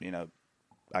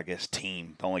 I guess,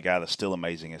 team, the only guy that's still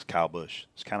amazing is Kyle Busch.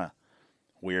 It's kind of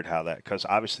weird how that, because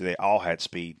obviously they all had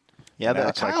speed. yeah, Now but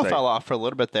it's Kyle fell off for a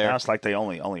little bit there. Now it's like they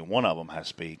only one of them has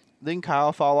speed. Didn't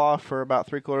Kyle fall off for about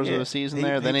 3/4 of the season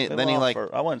there? Then he like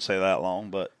I wouldn't say that long,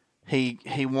 but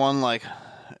he won like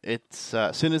it's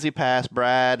as soon as he passed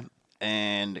Brad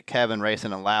and Kevin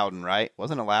racing in Loudon, right?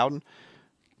 Wasn't it Loudon?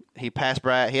 He passed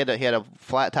Brad. He had a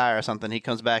flat tire or something. He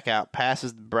comes back out,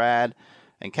 passes Brad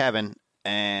and Kevin,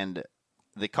 and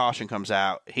the caution comes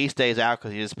out. He stays out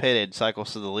because he just pitted,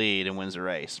 cycles to the lead, and wins the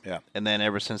race. Yeah. And then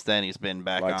ever since then, he's been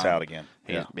back lights on. out again.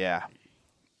 Yeah.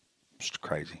 It's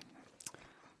crazy.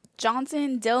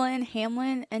 Johnson, Dillon,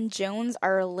 Hamlin, and Jones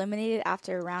are eliminated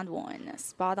after round 1.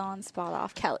 Spot on, spot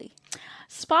off. Kelly.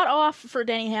 Spot off for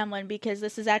Denny Hamlin, because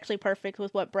this is actually perfect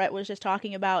with what Brett was just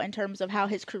talking about in terms of how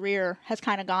his career has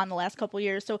kind of gone the last couple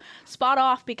years. So spot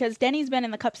off, because Denny's been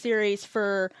in the Cup Series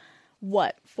for,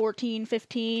 14,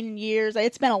 15 years?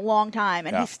 It's been a long time,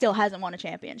 and he still hasn't won a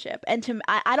championship. And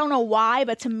I don't know why,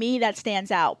 but to me that stands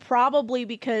out. Probably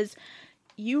because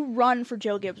you run for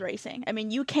Joe Gibbs Racing. I mean,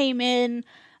 you came in,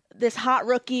 this hot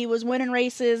rookie, was winning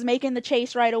races, making the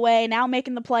chase right away, now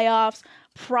making the playoffs.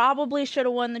 Probably should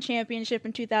have won the championship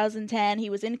in 2010.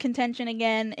 He was in contention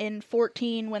again in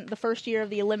 14, when the first year of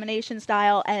the elimination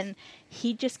style, and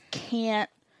he just can't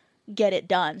get it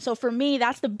done. So for me,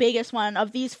 that's the biggest one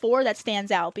of these 4 that stands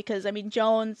out, because I mean,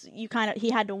 Jones,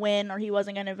 he had to win or he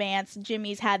wasn't going to advance.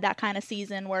 Jimmy's had that kind of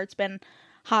season where it's been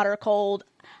hot or cold.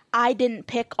 I didn't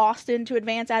pick Austin to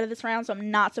advance out of this round, so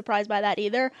I'm not surprised by that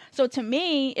either. So to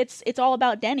me, it's all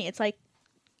about Denny. It's like,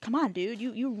 come on, dude,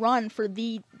 you run for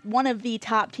one of the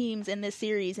top teams in this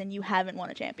series, and you haven't won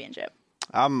a championship.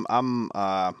 I'm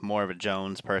more of a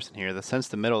Jones person here. Since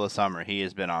the middle of the summer, he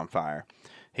has been on fire.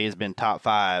 He has been top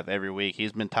 5 every week.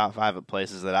 He's been top 5 at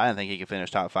places that I didn't think he could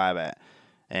finish top 5 at,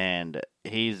 and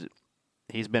he's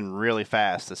been really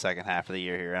fast the second half of the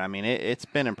year here. I mean, it's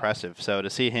been impressive. So to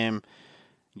see him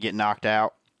get knocked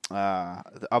out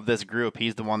of this group,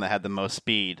 he's the one that had the most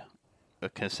speed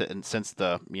since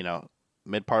the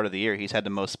mid part of the year. He's had the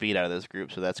most speed out of this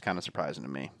group, so that's kind of surprising to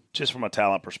me. Just from a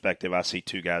talent perspective, I see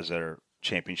 2 guys that are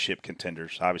championship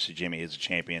contenders. Obviously, Jimmy is a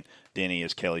champion. Denny,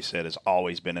 as Kelly said, has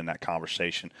always been in that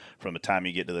conversation from the time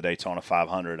you get to the Daytona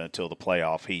 500 until the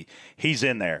playoff. He's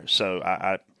in there. So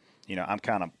I'm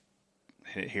kind of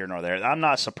here nor there. I'm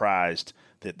not surprised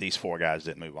that these 4 guys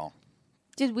didn't move on.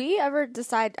 Did we ever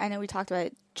decide, I know we talked about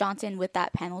it, Johnson with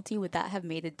that penalty, would that have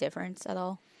made a difference at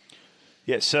all?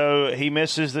 Yeah, so he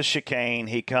misses the chicane.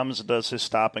 He comes and does his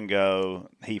stop and go.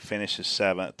 He finishes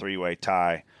 7th, 3-way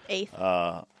tie.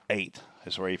 8th. 8th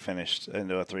is where he finished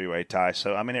into a 3-way tie.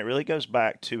 So, I mean, it really goes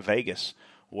back to Vegas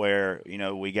where,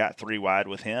 we got 3 wide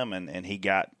with him, and he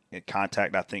got in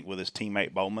contact, I think, with his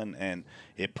teammate Bowman, and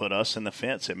it put us in the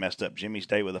fence. It messed up Jimmy's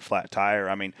day with a flat tire.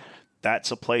 I mean,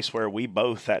 that's a place where we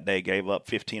both that day gave up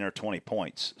 15 or 20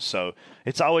 points. So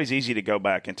it's always easy to go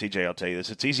back, and TJ will tell you this,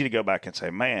 it's easy to go back and say,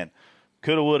 man,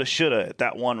 coulda, woulda, shoulda, at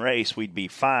that one race we'd be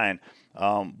fine.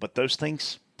 But those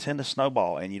things tend to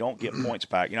snowball, and you don't get points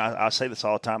back. I say this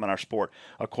all the time in our sport.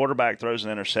 A quarterback throws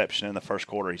an interception in the first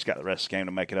quarter, he's got the rest of the game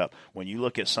to make it up. When you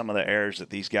look at some of the errors that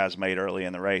these guys made early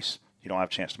in the race, you don't have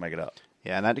a chance to make it up.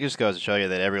 Yeah, and that just goes to show you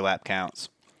that every lap counts.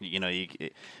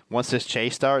 Once this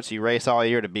chase starts, you race all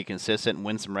year to be consistent and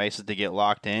win some races to get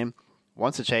locked in.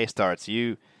 Once the chase starts,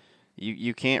 you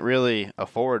can't really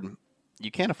afford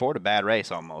a bad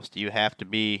race almost. You have to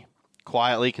be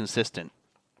quietly consistent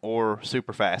or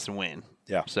super fast and win.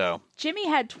 Yeah. So Jimmy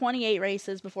had 28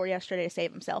 races before yesterday to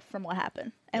save himself from what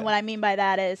happened. And what I mean by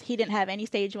that is he didn't have any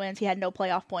stage wins. He had no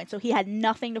playoff points. So he had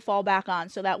nothing to fall back on,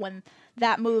 so that when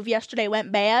that move yesterday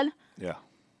went bad,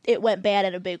 it went bad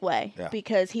in a big way Yeah.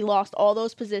 because he lost all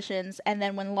those positions, and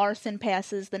then when Larson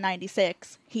passes the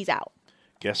 96, he's out.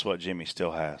 Guess what Jimmy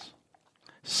still has?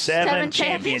 7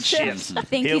 championships. I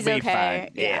think He'll he's be okay.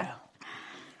 fine. Yeah.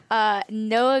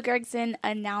 Noah Gragson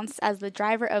announced as the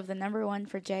driver of the number 1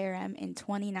 for JRM in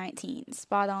 2019.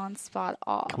 Spot on, spot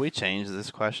off. Can we change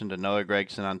this question to Noah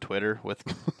Gragson on Twitter? With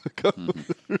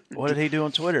What did he do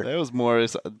on Twitter? It was more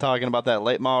talking about that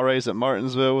late model race at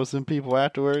Martinsville with some people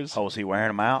afterwards. Oh, was he wearing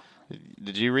them out?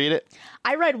 Did you read it?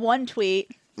 I read one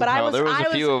tweet, but there was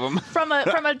a few of them. from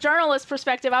a journalist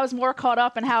perspective, I was more caught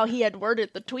up in how he had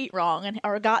worded the tweet wrong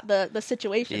or got the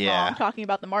situation wrong, talking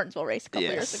about the Martinsville race a couple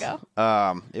years ago.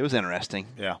 It was interesting.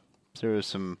 Yeah. There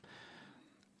was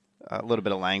a little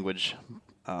bit of language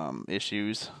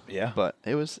issues. Yeah. But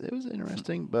it was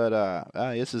interesting. But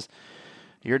this is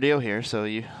your deal here, so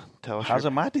you tell us. How's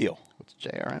it my deal? It's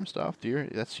JRM stuff.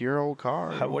 That's your old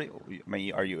car. I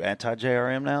mean, are you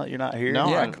anti-JRM now that you're not here? No.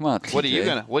 Yeah, come on. What are you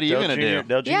gonna do?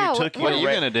 Dale Jr. Yeah, took you what are to you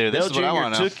gonna do? This Dale is what I Jr.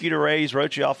 wanna know. took you to raise,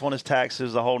 wrote you off on his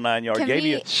taxes, the whole 9 yards. Can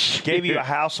Gave you a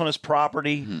house on his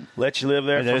property, let you live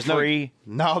there for free.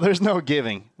 No, there's no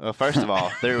giving. Well, first of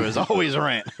all, there was always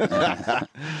rent.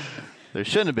 There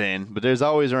shouldn't have been, but there's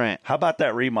always rent. How about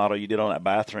that remodel you did on that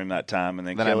bathroom that time, and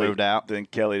then I Kelly moved out? Then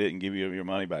Kelly didn't give you your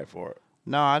money back for it.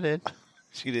 No, I did.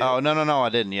 She did. Oh, no, I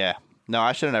didn't. Yeah. No,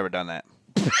 I should have never done that.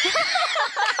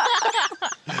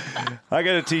 I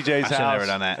go to TJ's should've house, never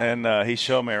done that. and he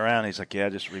showed me around. He's like, "Yeah, I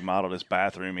just remodeled his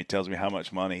bathroom." He tells me how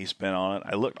much money he spent on it.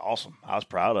 It looked awesome. I was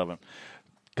proud of him.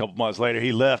 A couple months later,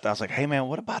 he left. I was like, "Hey, man,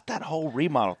 what about that whole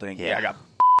remodel thing?" Yeah, I got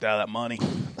out of that money.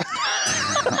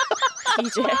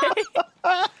 TJ.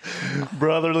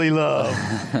 Brotherly love.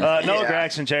 Noah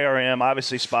Gragson, JRM,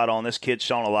 obviously spot on. This kid's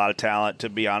shown a lot of talent. To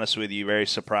be honest with you, very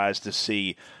surprised to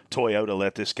see Toyota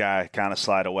let this guy kind of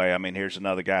slide away. I mean, here's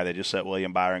another guy. They just let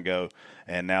William Byron go,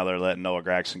 and now they're letting Noah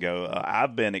Gragson go.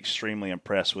 I've been extremely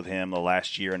impressed with him the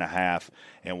last year and a half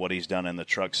and what he's done in the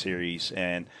truck series.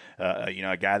 And,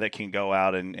 a guy that can go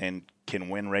out and can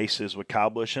win races with Kyle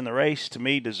Busch in the race, to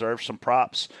me, deserves some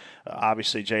props.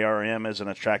 Obviously, JRM is an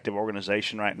attractive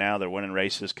organization right now. They're winning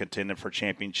races, contending for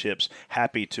championships.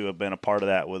 Happy to have been a part of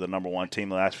that with the number 1 team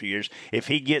the last few years. If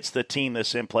he gets the team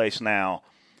that's in place now,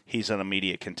 he's an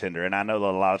immediate contender. And I know that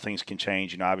a lot of things can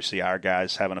change. Obviously, our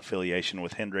guys have an affiliation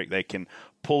with Hendrick. They can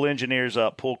pull engineers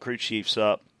up, pull crew chiefs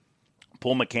up,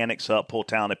 pull mechanics up, pull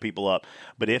talented people up.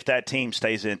 But if that team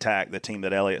stays intact, the team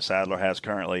that Elliott Sadler has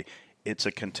currently, it's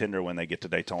a contender when they get to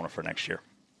Daytona for next year.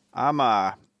 I'm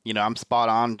spot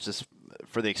on. Just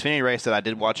for the Xfinity race that I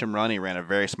did watch him run, he ran a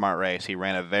very smart race. He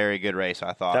ran a very good race,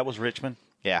 I thought. That was Richmond?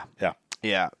 Yeah.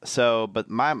 Yeah. So,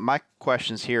 but my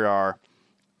questions here are,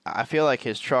 I feel like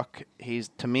his truck,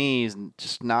 he's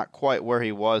just not quite where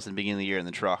he was in the beginning of the year in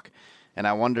the truck. And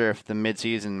I wonder if the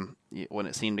midseason, when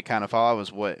it seemed to kind of fall,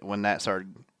 was when that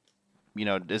started,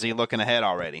 is he looking ahead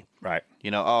already? Right.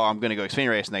 I'm going to go Xfinity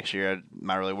race next year. I'm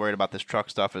not really worried about this truck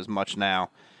stuff as much now.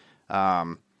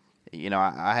 I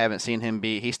haven't seen him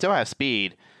he still has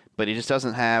speed, but he just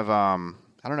doesn't have,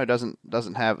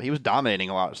 doesn't have, he was dominating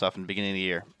a lot of stuff in the beginning of the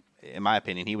year. In my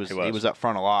opinion, he was up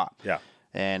front a lot. Yeah.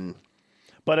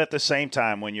 But at the same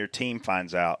time, when your team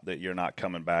finds out that you're not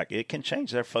coming back, it can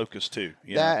change their focus too.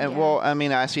 Well, I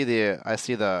mean, I see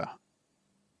the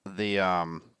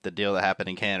deal that happened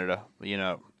in Canada.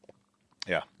 Yeah.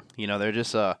 They're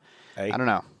just I don't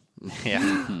know.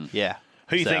 Yeah. Yeah.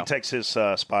 Who do you think takes his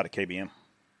spot at KBM?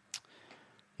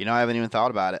 I haven't even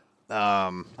thought about it. I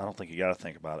don't think you got to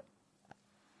think about it.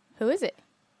 Who is it?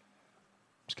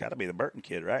 It's got to be the Burton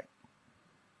kid, right?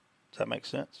 Does that make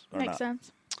sense? Or Makes not?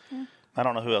 sense. Yeah. I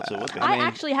don't know who else it would be. I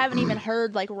actually haven't even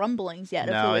heard rumblings yet.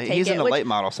 No, of who would take he's it, in the which- late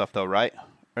model stuff though, right?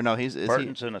 Or no,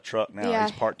 Burton's in a truck now. Yeah,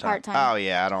 He's part-time. Oh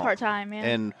yeah, I don't. part-time. Yeah.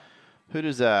 And who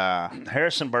does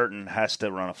Harrison Burton has to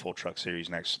run a full truck series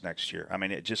next year. I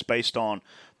mean, it just based on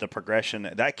the progression.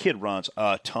 That kid runs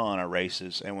a ton of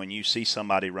races, and when you see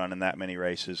somebody running that many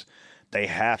races, they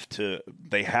have to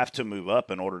move up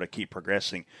in order to keep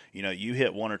progressing. You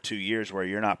hit 1 or 2 years where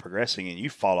you're not progressing, and you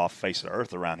fall off the face of the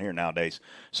earth around here nowadays.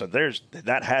 So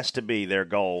that has to be their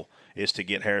goal, is to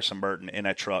get Harrison Burton in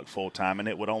a truck full time, and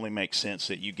it would only make sense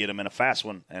that you get him in a fast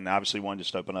one, and obviously one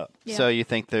just open up. Yeah. So you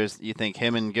think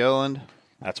him and Gilliland?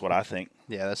 That's what I think.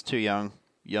 Yeah, that's too young.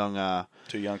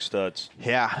 Two young studs.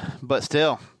 Yeah, but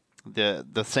still,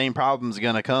 the same problem's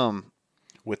gonna come.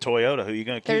 With Toyota, who are you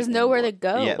going to keep? There's nowhere to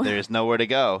go. Yeah, there's nowhere to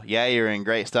go. Yeah, you're in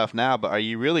great stuff now, but are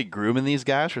you really grooming these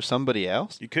guys for somebody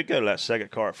else? You could go to that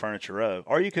second car at Furniture Row,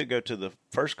 or you could go to the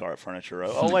first car at Furniture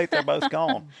Row. Oh, wait, they're both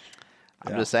gone.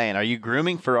 I'm just saying, are you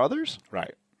grooming for others?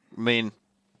 Right. I mean,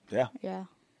 Yeah. Yeah.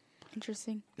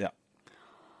 Interesting. Yeah.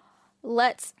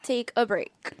 Let's take a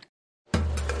break.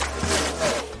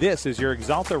 This is your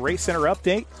Axalta Race Center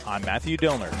update. I'm Matthew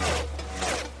Dillner.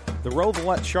 The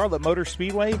Roval at Charlotte Motor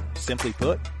Speedway, simply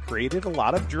put, created a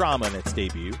lot of drama in its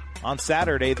debut. On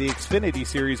Saturday, the Xfinity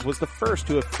Series was the first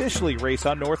to officially race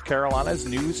on North Carolina's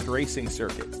newest racing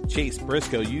circuit. Chase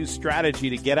Briscoe used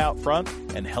strategy to get out front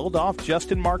and held off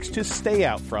Justin Marks to stay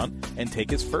out front and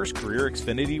take his first career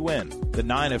Xfinity win. The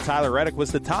 9 of Tyler Reddick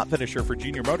was the top finisher for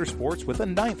Junior Motorsports with a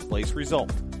 9th place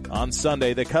result. On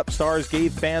Sunday, the Cup Stars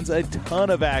gave fans a ton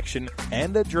of action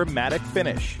and a dramatic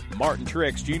finish. Martin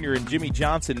Truex Jr. and Jimmy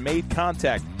Johnson made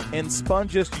contact and spun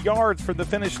just yards from the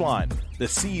finish line. The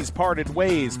seas parted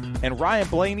ways, and Ryan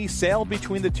Blaney sailed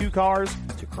between the two cars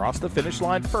to cross the finish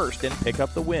line first and pick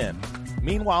up the win.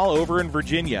 Meanwhile, over in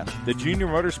Virginia, the Junior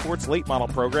Motorsports late model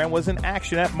program was in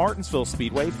action at Martinsville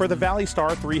Speedway for the Valley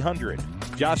Star 300.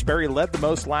 Josh Berry led the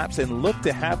most laps and looked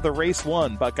to have the race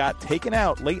won, but got taken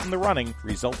out late in the running,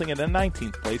 resulting in a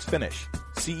 19th place finish.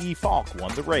 C.E. Falk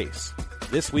won the race.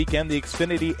 This weekend, the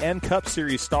Xfinity and Cup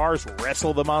Series stars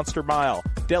wrestle the Monster Mile,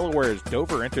 Delaware's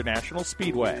Dover International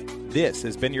Speedway. This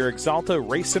has been your Axalta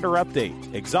Race Center update.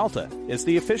 Axalta is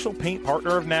the official paint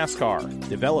partner of NASCAR,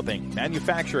 developing,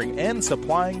 manufacturing, and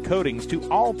supplying coatings to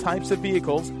all types of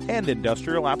vehicles and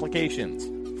industrial applications.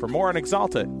 For more on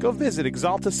Axalta, go visit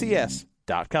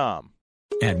axaltacs.com.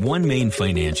 At One Main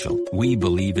Financial, we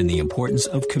believe in the importance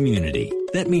of community.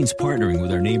 That means partnering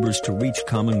with our neighbors to reach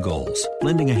common goals,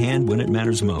 lending a hand when it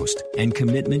matters most, and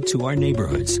commitment to our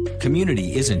neighborhoods.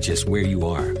 Community isn't just where you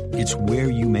are, it's where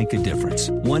you make a difference.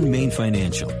 One Main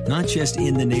Financial, not just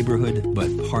in the neighborhood, but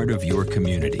part of your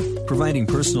community, providing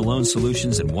personal loan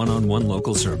solutions and one-on-one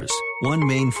local service. One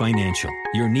Main Financial,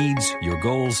 your needs, your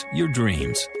goals, your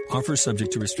dreams. Offer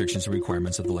subject to restrictions and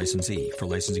requirements of the licensee. For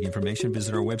licensing information,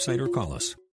 visit our website or call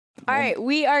us. All right,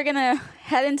 we are going to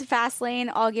head into Fastlane.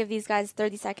 I'll give these guys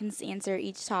 30 seconds to answer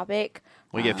each topic.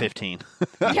 We get 15.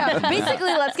 Yeah,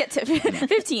 basically, let's get to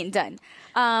 15. Done.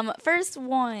 First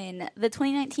one, the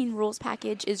 2019 rules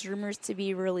package is rumored to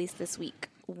be released this week.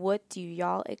 What do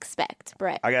y'all expect?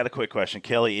 Brett? I got a quick question.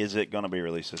 Kelly, is it going to be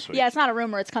released this week? Yeah, it's not a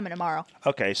rumor. It's coming tomorrow.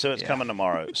 Okay, so it's coming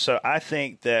tomorrow. So I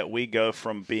think that we go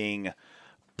from being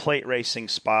plate racing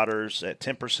spotters at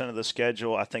 10% of the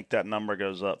schedule. I think that number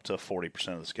goes up to 40%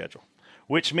 of the schedule,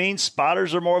 which means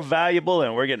spotters are more valuable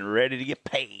and we're getting ready to get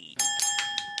paid.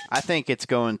 I think it's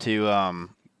going to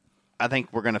I think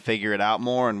we're going to figure it out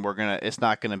more, and it's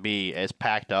not going to be as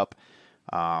packed up.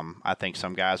 I think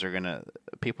some guys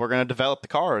people are going to develop the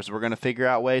cars. We're going to figure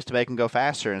out ways to make them go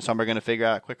faster, and some are going to figure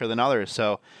out quicker than others.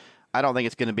 So I don't think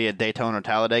it's going to be a Daytona or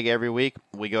Talladega every week.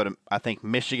 We go to, I think,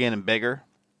 Michigan and bigger.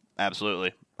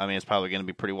 Absolutely. I mean, it's probably going to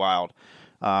be pretty wild.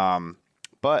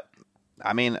 But,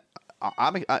 I mean,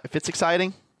 if it's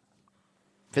exciting,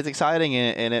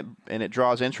 and it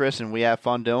draws interest and we have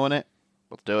fun doing it,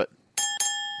 let's do it.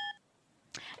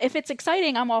 If it's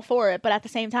exciting, I'm all for it. But at the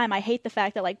same time, I hate the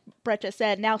fact that, like Brett just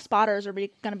said, now spotters are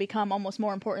going to become almost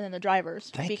more important than the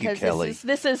drivers. Thank because you, Kelly.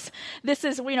 This is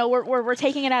we're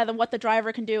taking it out of what the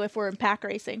driver can do if we're in pack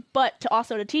racing. But to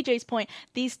TJ's point,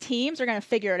 these teams are going to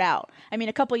figure it out. I mean,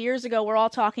 a couple years ago, we're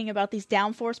all talking about these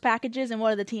downforce packages, and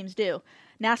what do the teams do?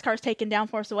 NASCAR's taking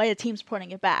downforce away, the team's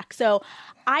putting it back. So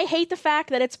I hate the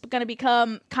fact that it's going to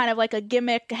become kind of like a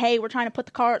gimmick. Hey, we're trying to put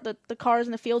the cars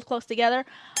in the field close together.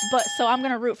 But so I'm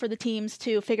going to root for the teams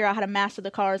to figure out how to master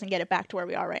the cars and get it back to where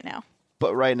we are right now.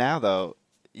 But right now, though,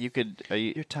 your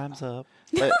time's up.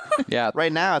 Yeah.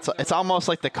 Right now, it's almost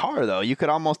like the car, though. You could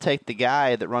almost take the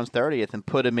guy that runs 30th and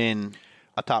put him in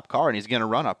a top car, and he's going to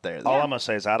run up there. All I'm going to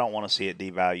say is I don't want to see it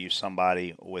devalue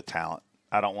somebody with talent.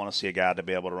 I don't want to see a guy to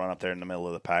be able to run up there in the middle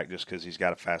of the pack just because he's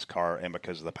got a fast car and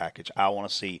because of the package. I want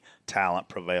to see talent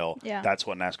prevail. Yeah. That's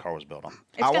what NASCAR was built on.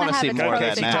 I want to see more of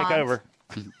that now. Take over.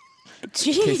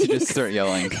 Jeez. Just start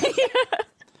yelling.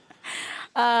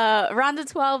 Round of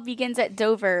 12 begins at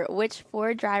Dover. Which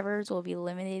 4 drivers will be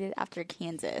eliminated after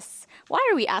Kansas? Why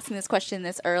are we asking this question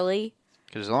this early?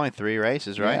 Because there's only 3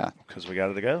 races, right? Yeah, because we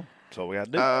got to go. That's what we got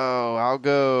to do. Oh, I'll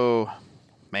go,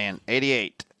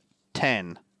 88,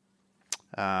 10.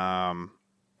 I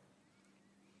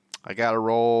got to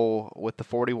roll with the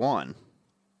 41.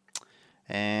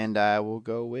 And I will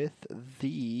go with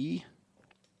the...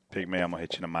 Pigman, I'm going to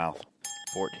hit you in the mouth.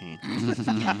 14.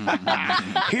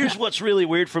 Here's what's really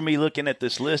weird for me looking at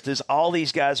this list is all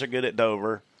these guys are good at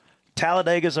Dover.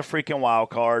 Talladega's a freaking wild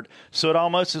card. So it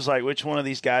almost is like which one of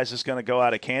these guys is going to go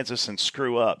out of Kansas and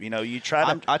screw up. You know, I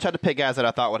tried to pick guys that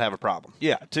I thought would have a problem.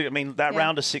 Yeah. That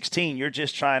round of 16, you're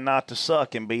just trying not to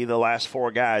suck and be the last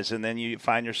 4 guys, and then you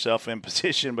find yourself in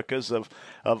position because of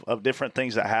different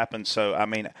things that happen. So,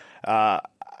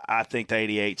 I think the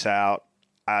 88's out.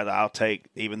 I'll take,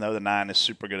 even though the 9 is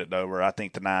super good at Dover, I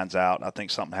think the 9's out. I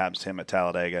think something happens to him at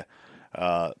Talladega.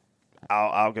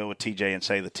 I'll go with TJ and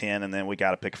say the 10, and then we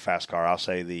got to pick a fast car. I'll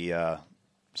say the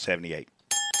 78.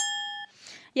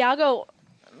 Yeah, I'll go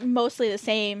mostly the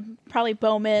same. Probably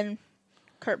Bowman,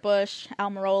 Kurt Busch,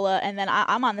 Almirola, and then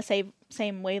I'm on the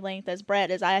same wavelength as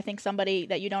Brett. I think somebody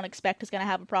that you don't expect is going to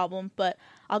have a problem, but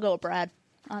I'll go with Brad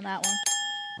on that one.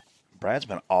 Brad's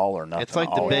been all or nothing. It's like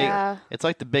the big. It's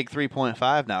like the big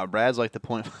 3.5 now. Brad's like the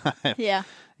 0.5. Yeah.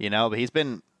 You know, but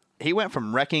he went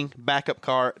from wrecking backup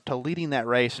car to leading that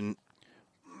race, and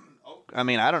I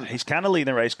mean, I don't. He's kind of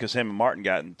leading the race because him and Martin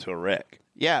got into a wreck.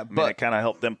 Yeah, but it kind of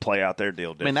helped them play out their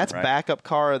deal. I mean, that's right? backup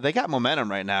car. They got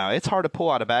momentum right now. It's hard to pull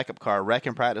out a backup car, wreck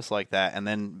in practice like that, and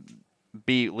then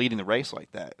be leading the race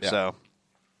like that. Yeah. So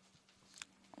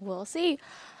we'll see.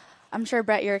 I'm sure,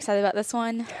 Brett, you're excited about this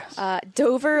one. Yes.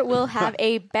 Dover will have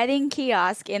a betting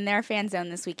kiosk in their fan zone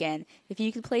this weekend. If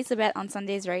you could place a bet on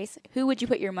Sunday's race, who would you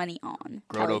put your money on?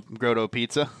 Grotto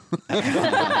Pizza.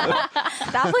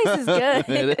 That place is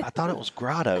good. I thought it was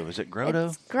Grotto. Is it Grotto?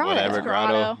 It's Grotto. Whatever, it's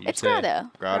Grotto. It's Grotto.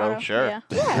 Grotto, sure. Yeah.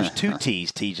 There's 2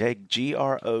 T's, TJ.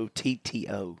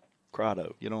 Grotto.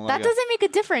 Grotto. You don't like that doesn't make a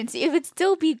difference. It would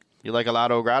still be. You like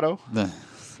Gelato Grotto?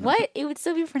 What? It would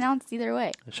still be pronounced either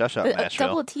way. Shush up, The Nashville.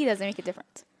 double T doesn't make a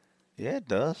difference. Yeah, it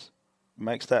does.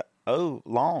 Makes that O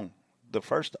long. The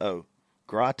first O.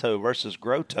 Grotto versus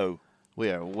Grotto.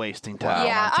 We are wasting time.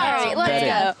 Yeah, all right,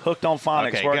 let's go. Hooked on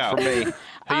phonics. Okay, worked go. for me.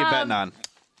 Who you betting on?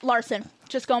 Larson.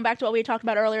 Just going back to what we talked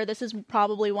about earlier, this is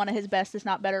probably one of his best, if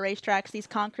not better, racetracks. These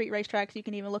concrete racetracks, you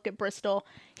can even look at Bristol.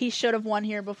 He should have won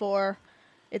here before.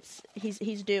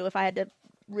 He's due if I had to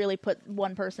really put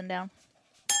one person down.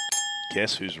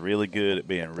 Guess who's really good at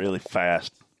being really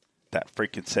fast? That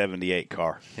freaking 78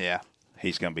 car. Yeah.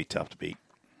 He's going to be tough to beat.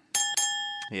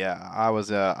 Yeah,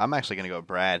 I'm actually going to go with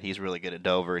Brad. He's really good at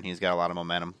Dover, and he's got a lot of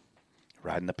momentum.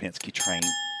 Riding the Penske train.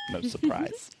 No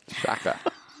surprise. Shaka.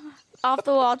 Off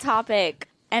the wall topic.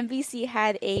 NBC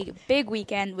had a big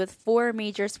weekend with 4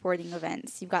 major sporting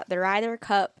events. You've got the Ryder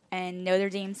Cup and Notre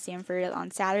Dame Stanford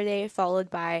on Saturday, followed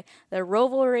by the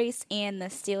Roval race and the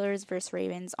Steelers versus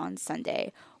Ravens on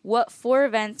Sunday. What 4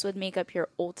 events would make up your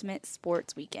ultimate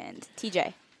sports weekend?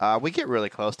 TJ. We get really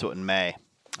close to it in May.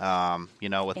 With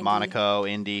Indy. Monaco,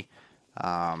 Indy.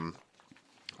 I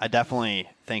definitely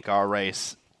think our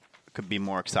race could be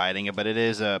more exciting, but it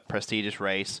is a prestigious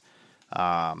race.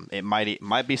 It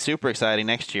might be super exciting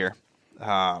next year.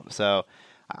 So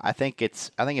I think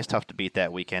it's tough to beat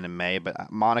that weekend in May.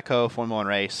 But Monaco Formula 1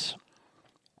 race,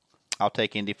 I'll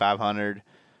take Indy 500.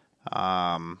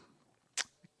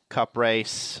 Cup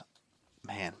race,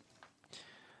 man.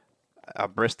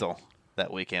 Bristol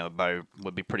that weekend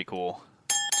would be pretty cool.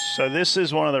 So this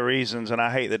is one of the reasons, and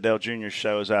I hate that Dale Jr.'s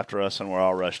show is after us and we're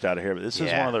all rushed out of here, but this is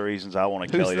one of the reasons I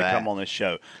wanted Kelly to come on this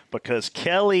show, because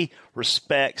Kelly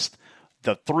respects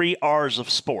the 3 R's of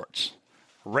sports: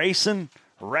 racing,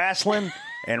 wrestling,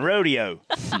 and rodeo.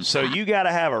 So you got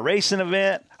to have a racing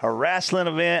event, a wrestling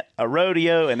event, a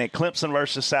rodeo, and then Clemson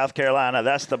versus South Carolina.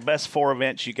 That's the best 4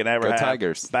 events you can ever have.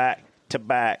 Tigers. Back to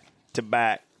back to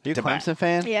back. Are you a back. Clemson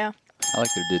fan? Yeah. I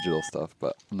like their digital stuff,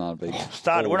 but I'm not a big.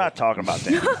 Stop. We're not talking about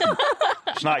that.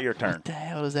 It's not your turn. What the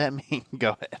hell does that mean?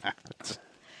 Go ahead.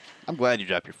 I'm glad you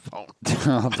dropped your phone.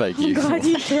 Oh, thank you. I'm glad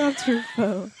you dropped your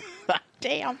phone.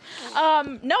 Damn.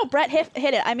 No, Brett hit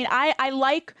it. I mean, I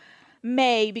like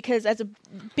May because as a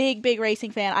big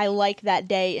racing fan, I like that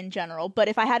day in general. But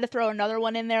if I had to throw another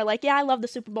one in there, I love the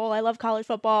Super Bowl, I love college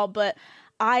football, but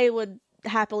I would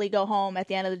happily go home at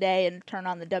the end of the day and turn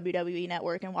on the WWE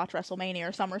network and watch WrestleMania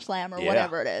or SummerSlam or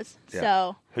whatever it is. Yeah.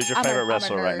 So who's your favorite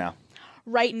wrestler right now?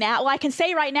 Right now, well, I can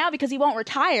say right now because he won't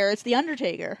retire. It's The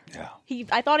Undertaker. Yeah.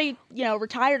 I thought he,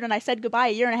 retired, and I said goodbye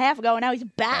a year and a half ago, and now he's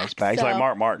back. He's back. He's like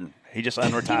Mark Martin. He just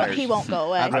unretired. He won't go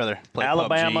away. I'd rather play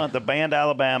Alabama, PUBG. the band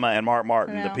Alabama, and Mark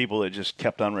Martin, the people that just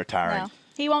kept unretiring. No,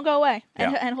 he won't go away,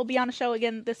 and he'll be on a show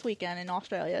again this weekend in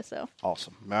Australia. So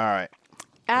awesome. All right.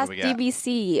 Ask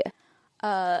DBC.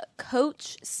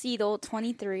 Coach Seidel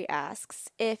 23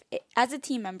 asks, as a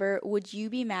team member, would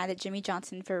you be mad at Jimmy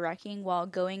Johnson for wrecking while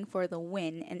going for the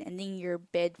win and ending your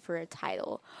bid for a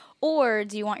title? Or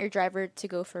do you want your driver to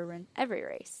go for a win every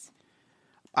race?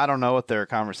 I don't know what their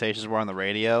conversations were on the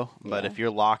radio, but if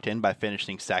you're locked in by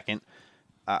finishing second,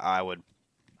 I would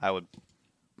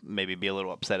maybe be a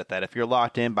little upset at that. If you're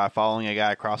locked in by following a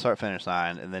guy across our finish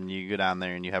line and then you go down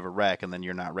there and you have a wreck and then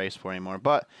you're not raced for anymore.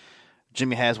 But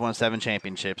Jimmy has won 7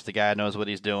 championships. The guy knows what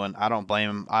he's doing. I don't blame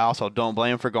him. I also don't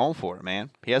blame him for going for it,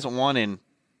 man. He hasn't won in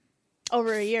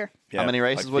Over a year. Yeah, How many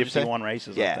races like would you say? 51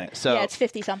 races, Yeah. I think. So Yeah, it's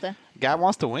 50-something. guy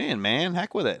wants to win, man.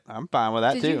 Heck with it. I'm fine with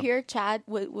that Did too. you hear Chad?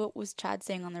 What was Chad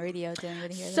saying on the radio? Did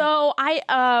anybody hear that? So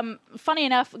funny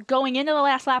enough, going into the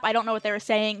last lap, I don't know what they were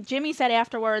saying. Jimmy said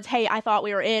afterwards, "Hey, I thought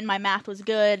we were in. My math was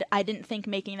good. I didn't think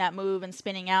making that move and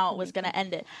spinning out was going to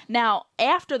end it." Now,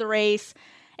 after the race,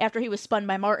 after he was spun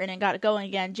by Martin and got it going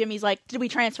again, Jimmy's like, "Did we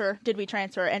transfer? Did we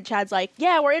transfer?" And Chad's like,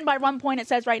 "Yeah, we're in by 1 point. It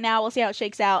says right now. We'll see how it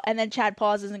shakes out." And then Chad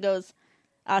pauses and goes,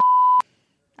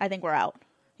 "I think we're out."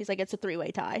 He's like, "It's a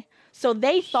 3-way tie." So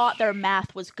they thought their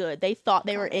math was good. They thought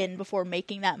they were in before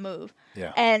making that move.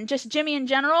 Yeah. And just Jimmy in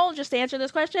general, just to answer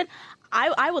this question,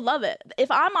 I would love it.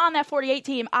 If I'm on that 48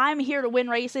 team, I'm here to win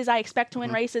races. I expect to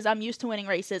win races. I'm used to winning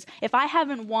races. If I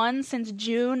haven't won since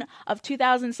June of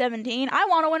 2017, I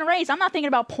want to win a race. I'm not thinking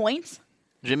about points.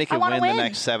 Jimmy could wanna win the win.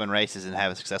 next 7 races and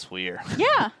have a successful year.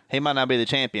 Yeah. He might not be the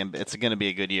champion, but it's going to be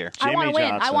a good year. I want to Jimmy win.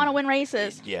 I Johnson. want to win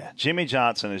races. Yeah, Jimmy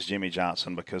Johnson is Jimmy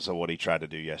Johnson because of what he tried to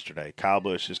do yesterday. Kyle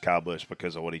Busch is Kyle Busch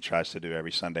because of what he tries to do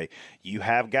every Sunday. You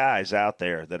have guys out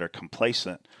there that are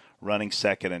complacent running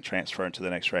second and transferring to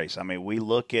the next race. I mean, we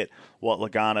look at what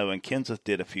Logano and Kenseth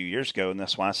did a few years ago, and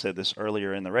that's why I said this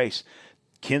earlier in the race.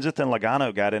 Kenseth and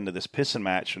Logano got into this pissing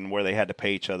match and where they had to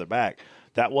pay each other back.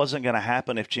 That wasn't going to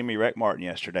happen if Jimmy wrecked Martin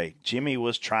yesterday. Jimmy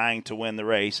was trying to win the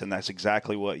race, and that's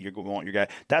exactly what you want your guy.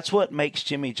 That's what makes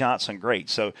Jimmy Johnson great.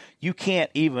 So you can't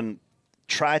even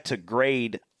try to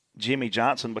grade Jimmy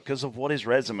Johnson because of what his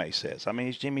resume says. I mean,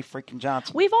 he's Jimmy freaking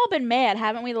Johnson. We've all been mad,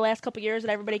 haven't we, the last couple of years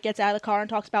that everybody gets out of the car and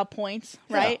talks about points,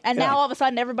 right? And now all of a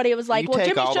sudden everybody was like, You well, take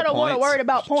Jimmy all the should have won points. worried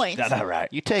about points. That's not right.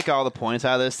 You take all the points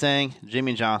out of this thing,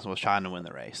 Jimmy Johnson was trying to win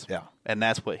the race. Yeah. And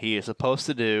that's what he is supposed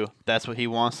to do. That's what he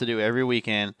wants to do every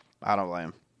weekend. I don't blame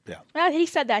him. Yeah. Well, he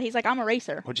said that. He's like, I'm a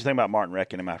racer. What'd you think about Martin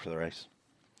wrecking him after the race?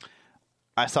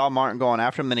 I saw Martin going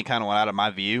after him, then he kind of went out of my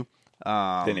view.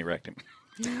 Then he wrecked him.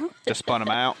 Just spun him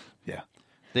out. Yeah.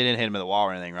 They didn't hit him in the wall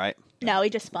or anything, right? No, he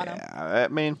just spun him. I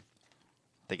mean,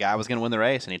 the guy was going to win the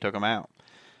race, and he took him out.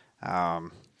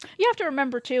 You have to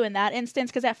remember, too, in that instance,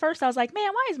 because at first I was like,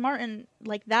 man, why is Martin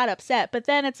like that upset? But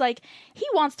then it's like, he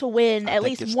wants to win at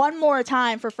least one more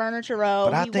time for Furniture Row.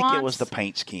 But I think it was the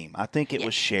paint scheme. I think it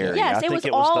was Sherry. Yes, I it think was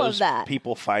it was all those of that.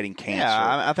 people fighting cancer.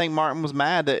 Yeah, I think Martin was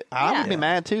mad. That I would be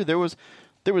mad, too. There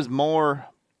was more.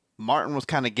 Martin was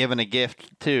kind of given a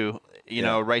gift, too, you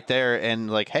know, right there. And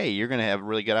like, hey, you're going to have a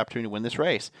really good opportunity to win this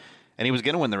race. And he was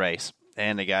going to win the race.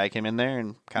 And the guy came in there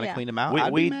and kind of cleaned him out.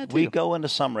 I'd be mad, too. We go into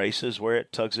some races where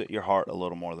it tugs at your heart a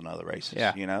little more than other races.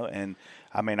 Yeah. You know, and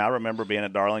I mean, I remember being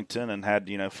at Darlington and had,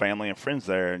 you know, family and friends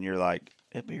there, and you're like,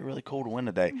 it'd be really cool to win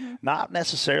today. Mm-hmm. Not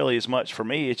necessarily as much for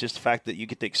me. It's just the fact that you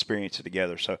get to experience it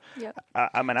together. So,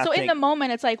 I mean, I So think in the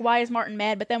moment, it's like, why is Martin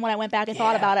mad? But then when I went back and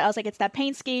thought about it, I was like, it's that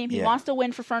paint scheme. He wants to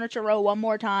win for Furniture Row one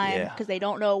more time because they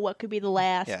don't know what could be the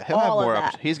last. Yeah, he'll have all more.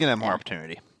 of that. He's going to have more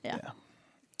opportunity. Yeah.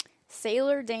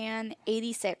 Sailor Dan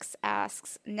 86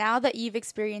 asks, now that you've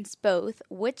experienced both,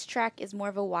 which track is more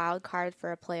of a wild card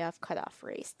for a playoff cutoff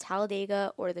race,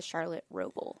 Talladega or the Charlotte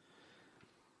Roval?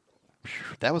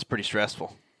 That was pretty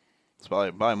stressful. It's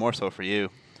probably more so for you.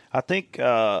 I think,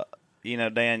 you know,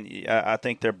 Dan, I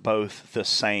think they're both the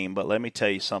same. But let me tell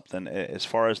you something. As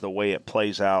far as the way it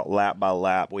plays out lap by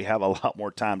lap, we have a lot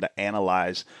more time to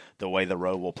analyze the way the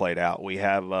Roval played out. We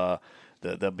have the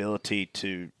ability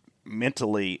to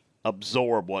mentally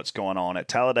absorb what's going on. At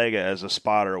Talladega, as a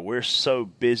spotter, we're so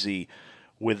busy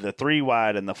with the 3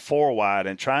 wide and the 4 wide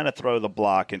and trying to throw the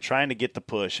block and trying to get the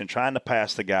push and trying to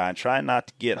pass the guy and trying not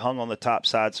to get hung on the top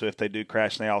side, so if they do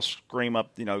crash, they all scream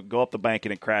up, you know, go up the bank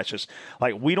and it crashes.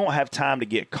 Like, we don't have time to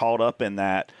get caught up in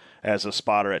that as a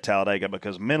spotter at Talladega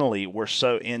because mentally we're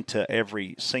so into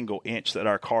every single inch that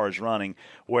our car is running,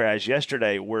 whereas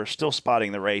yesterday we're still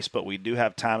spotting the race, but we do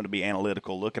have time to be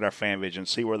analytical, look at our fan vision,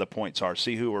 see where the points are,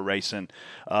 see who we're racing.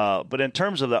 But in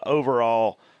terms of the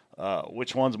overall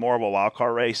which one's more of a wild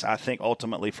card race, I think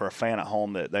ultimately for a fan at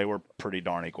home that they were pretty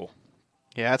darn equal.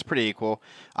 Yeah, it's pretty equal.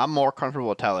 I'm more comfortable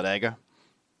with Talladega.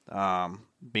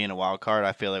 Being a wild card,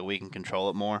 I feel like we can control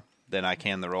it more than I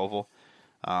can the Roval.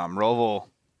 Roval,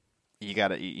 you got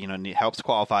to, you know, helps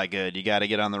qualify good. You got to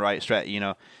get on the right strat. You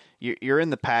know, you're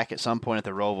in the pack at some point at the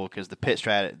Roval because the pit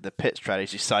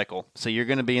strategy cycle. So you're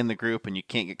going to be in the group and you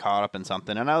can't get caught up in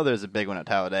something. I know there's a big one at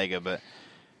Talladega, but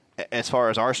as far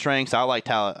as our strengths, I like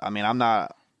Talladega. I mean, I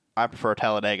prefer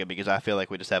Talladega because I feel like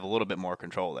we just have a little bit more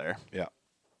control there. Yeah.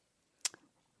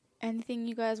 Anything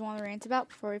you guys want to rant about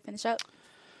before we finish up?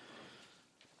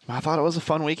 I thought it was a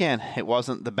fun weekend. It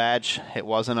wasn't the badge. It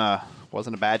wasn't a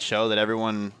bad show that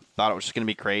everyone thought it was just going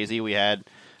to be crazy. We had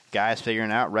guys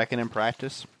figuring out wrecking in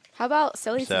practice. How about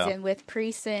silly season with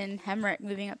Priest and Hemrick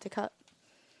moving up to Cup?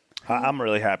 I'm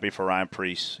really happy for Ryan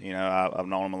Preece. You know, I've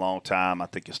known him a long time. I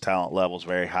think his talent level is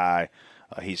very high.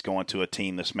 He's going to a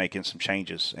team that's making some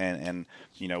changes. And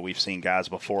you know, we've seen guys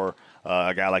before,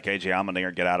 a guy like A.J.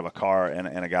 Allmendinger get out of a car and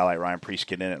a guy like Ryan Preece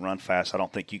get in it and run fast. I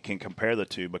don't think you can compare the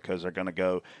two because they're going to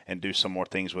go and do some more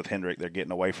things with Hendrick. They're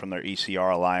getting away from their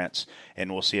ECR alliance,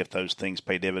 and we'll see if those things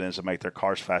pay dividends and make their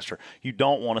cars faster. You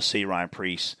don't want to see Ryan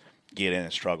Preece get in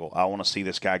and struggle. I want to see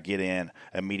this guy get in,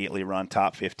 immediately run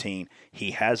top 15.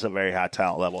 He has a very high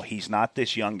talent level. He's not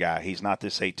this young guy. He's not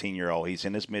this 18-year-old. He's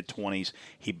in his mid-20s.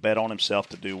 He bet on himself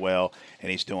to do well, and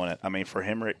he's doing it. I mean, for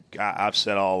Hendrick, I've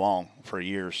said all along for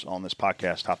years on this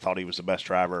podcast, I thought he was the best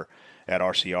driver at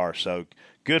RCR. So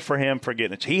good for him for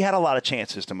getting it. He had a lot of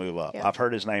chances to move up. Yeah. I've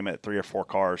heard his name at 3 or 4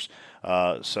 cars.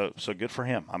 So good for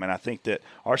him. I mean, I think that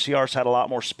RCR's had a lot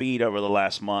more speed over the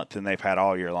last month than they've had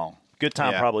all year long. Good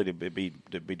time probably to be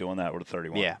doing that with a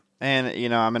 31. Yeah, and you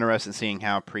know, I'm interested in seeing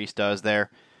how Preece does there.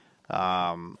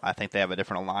 I think they have a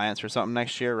different alliance or something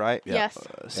next year, right? Yes.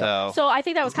 So I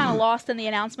think that was kind of lost in the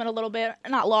announcement a little bit.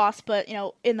 Not lost, but you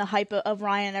know, in the hype of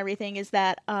Ryan and everything, is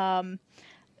that Tad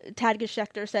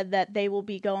Geschecter said that they will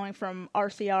be going from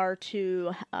RCR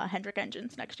to Hendrick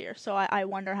engines next year. So I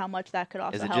wonder how much that could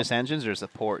also help. Is it just engines or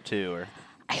support too, or?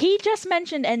 He just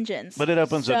mentioned engines. But it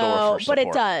opens the door for support. But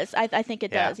it does. I think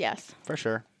it does, yes. For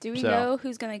sure. Do we know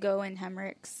who's going to go in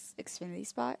Hemrick's Xfinity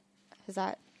spot? Is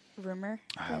that rumor?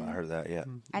 I haven't heard that yet.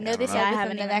 I know they said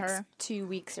within the next 2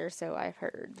 weeks or so, I've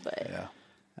heard. But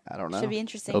I don't know. Should be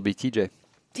interesting. It'll be TJ.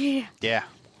 Yeah.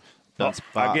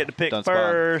 I get to pick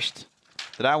first.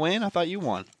 Did I win? I thought you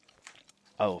won.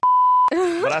 Oh.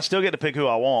 But I still get to pick who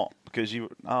I want. Because you,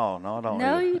 no, I don't.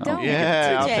 No, you don't.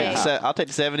 Yeah, I'll take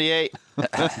the 78.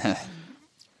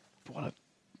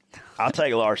 I'll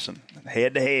take Larson,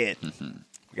 head to head.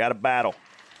 We got a battle.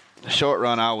 Short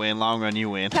run, I'll win. Long run, you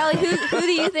win. Kelly, who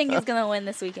do you think is going to win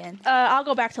this weekend? I'll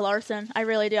go back to Larson. I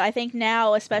really do. I think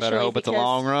now, especially better hope it's a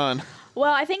long run.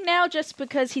 Well, I think now just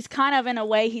because he's kind of in a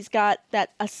way he's got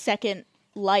a second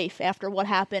life after what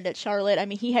happened at Charlotte. I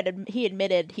mean, he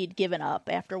admitted he'd given up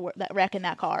after that wreck in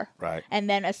that car. Right. And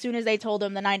then as soon as they told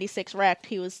him the 96 wrecked,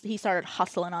 he started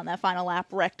hustling on that final lap,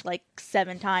 wrecked like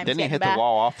 7 times. Didn't he hit the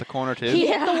wall off the corner too? He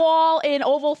hit the wall in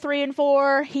oval 3 and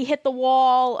 4. He hit the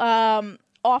wall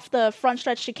off the front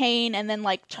stretch chicane and then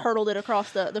like turtled it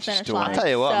across the finish line. I'll tell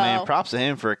you what, man, props to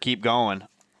him for keep going.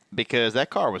 Because that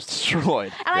car was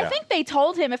destroyed. And I think they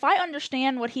told him, if I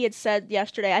understand what he had said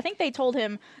yesterday, I think they told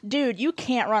him, dude, you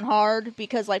can't run hard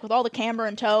because, like, with all the camber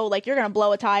in tow, like, you're going to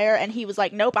blow a tire. And he was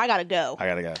like, nope, I got to go.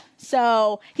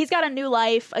 So he's got a new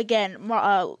life. Again,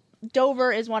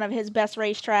 Dover is one of his best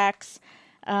racetracks.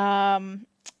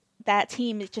 That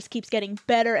team just keeps getting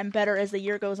better and better as the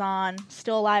year goes on.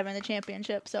 Still alive in the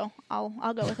championship, so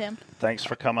I'll go with him. Thanks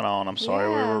for coming on. I'm sorry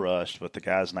we were rushed, but the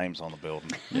guy's name's on the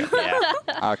building.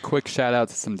 Quick shout out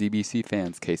to some DBC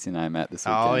fans Casey and I met this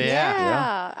weekend. Oh,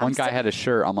 yeah. One guy had a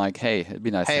shirt. I'm like, hey, it'd be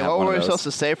nice to have what one were we of those. supposed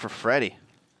to say for Freddie?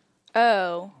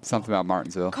 Oh. Something about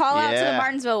Martinsville. Call out to the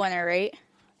Martinsville winner, right?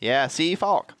 Yeah, C.E.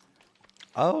 Falk.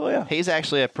 Oh, yeah. He's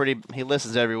actually he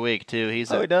listens every week, too. He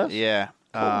does? Yeah.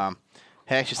 Cool.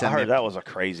 He actually sent I heard that was a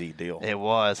crazy deal. It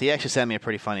was. He actually sent me a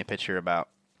pretty funny picture about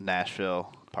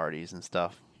Nashville parties and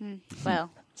stuff. Well.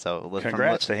 So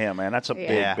congrats to him, man. That's a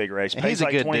big race. Pays He's a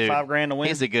like good $25,000 to win.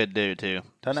 He's a good dude too.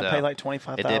 Doesn't it pay like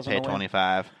 $25,000? It did pay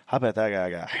 $25,000. I bet that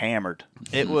guy got hammered.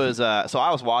 It was. So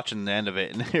I was watching the end of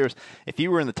it, and if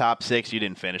you were in the top 6, you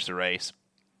didn't finish the race.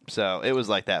 So it was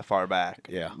like that far back.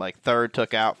 Yeah. Like third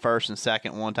took out first and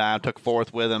second one time, took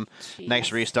fourth with him. Jeez.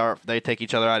 Next restart, they take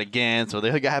each other out again. So the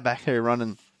other guy back there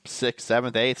running 6th,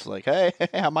 7th, 8th, like, hey,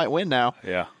 I might win now.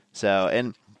 Yeah. So,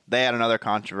 and they had another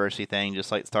controversy thing,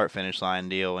 just like the start-finish line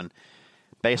deal. And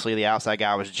basically the outside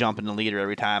guy was jumping the leader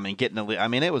every time and getting the lead. I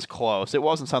mean, it was close. It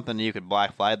wasn't something you could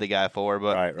black flag the guy for,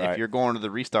 but if you're going to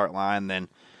the restart line, then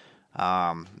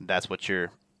that's what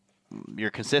you're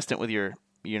consistent with your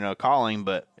calling,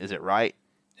 but is it right?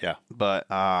 Yeah. But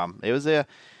it was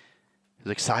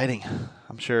exciting.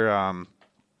 I'm sure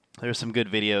there's some good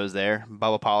videos there.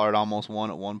 Bubba Pollard almost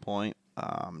won at one point.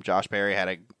 Josh Berry had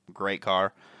a great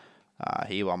car.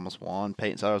 He almost won.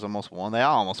 Peyton Sellers almost won. They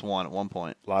all almost won at one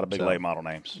point. A lot of big late model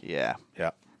names. Yeah. Yeah.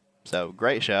 So,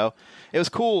 great show. It was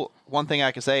cool. One thing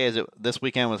I could say is this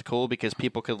weekend was cool because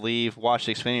people could watch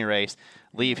the Xfinity race,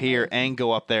 leave here, and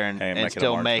go up there and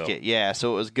still make it. Yeah,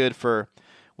 so it was good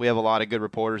we have a lot of good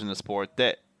reporters in the sport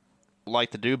that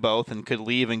like to do both and could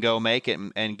leave and go make it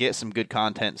and get some good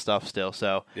content stuff still.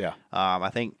 So, yeah, I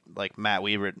think like Matt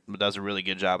Weaver does a really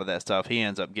good job of that stuff. He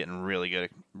ends up getting really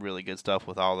good stuff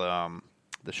with all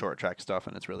the short track stuff,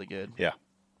 and it's really good. Yeah.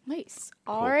 Nice.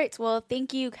 All right. Well,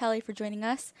 thank you, Kelly, for joining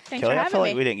us. Thanks Kelly, for I having feel me.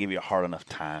 like we didn't give you a hard enough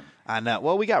time. I know.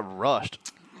 Well, we got rushed.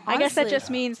 I guess that Honestly. just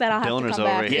means that I'll have Dillner's to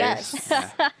come over back. here. Yes.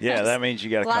 Yeah, that means you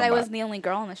got to come Glad I back. wasn't the only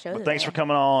girl on the show Well, today. thanks for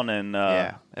coming on. And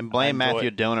Yeah. And blame I enjoy Matthew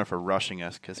it. Dillner for rushing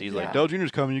us because he's like, Yeah. Dale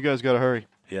Jr.'s coming. You guys got to hurry.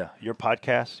 Yeah, your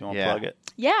podcast. You want to Yeah. plug it?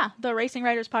 Yeah, the Racing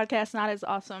Writers podcast, not as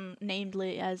awesome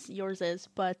namedly as yours is,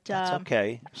 but That's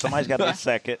okay. Somebody's got to be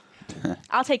second.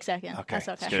 I'll take second. Okay. That's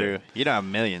okay. Good. True. You don't have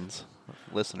millions of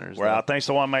listeners. We're though. out. Thanks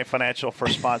to One Mate Financial for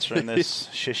sponsoring this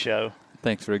shit show.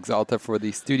 Thanks for Exalta for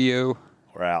the studio.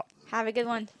 We're out. Have a good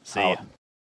one. See ya.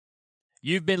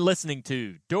 You've been listening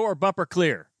to Door Bumper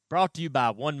Clear, brought to you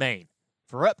by One Main.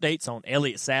 For updates on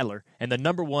Elliott Sadler and the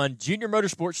 #1 junior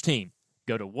motorsports team,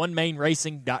 go to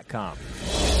onemainracing.com.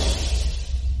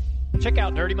 Check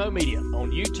out Dirty Mo Media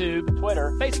on YouTube,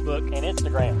 Twitter, Facebook, and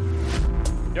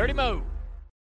Instagram. Dirty Mo.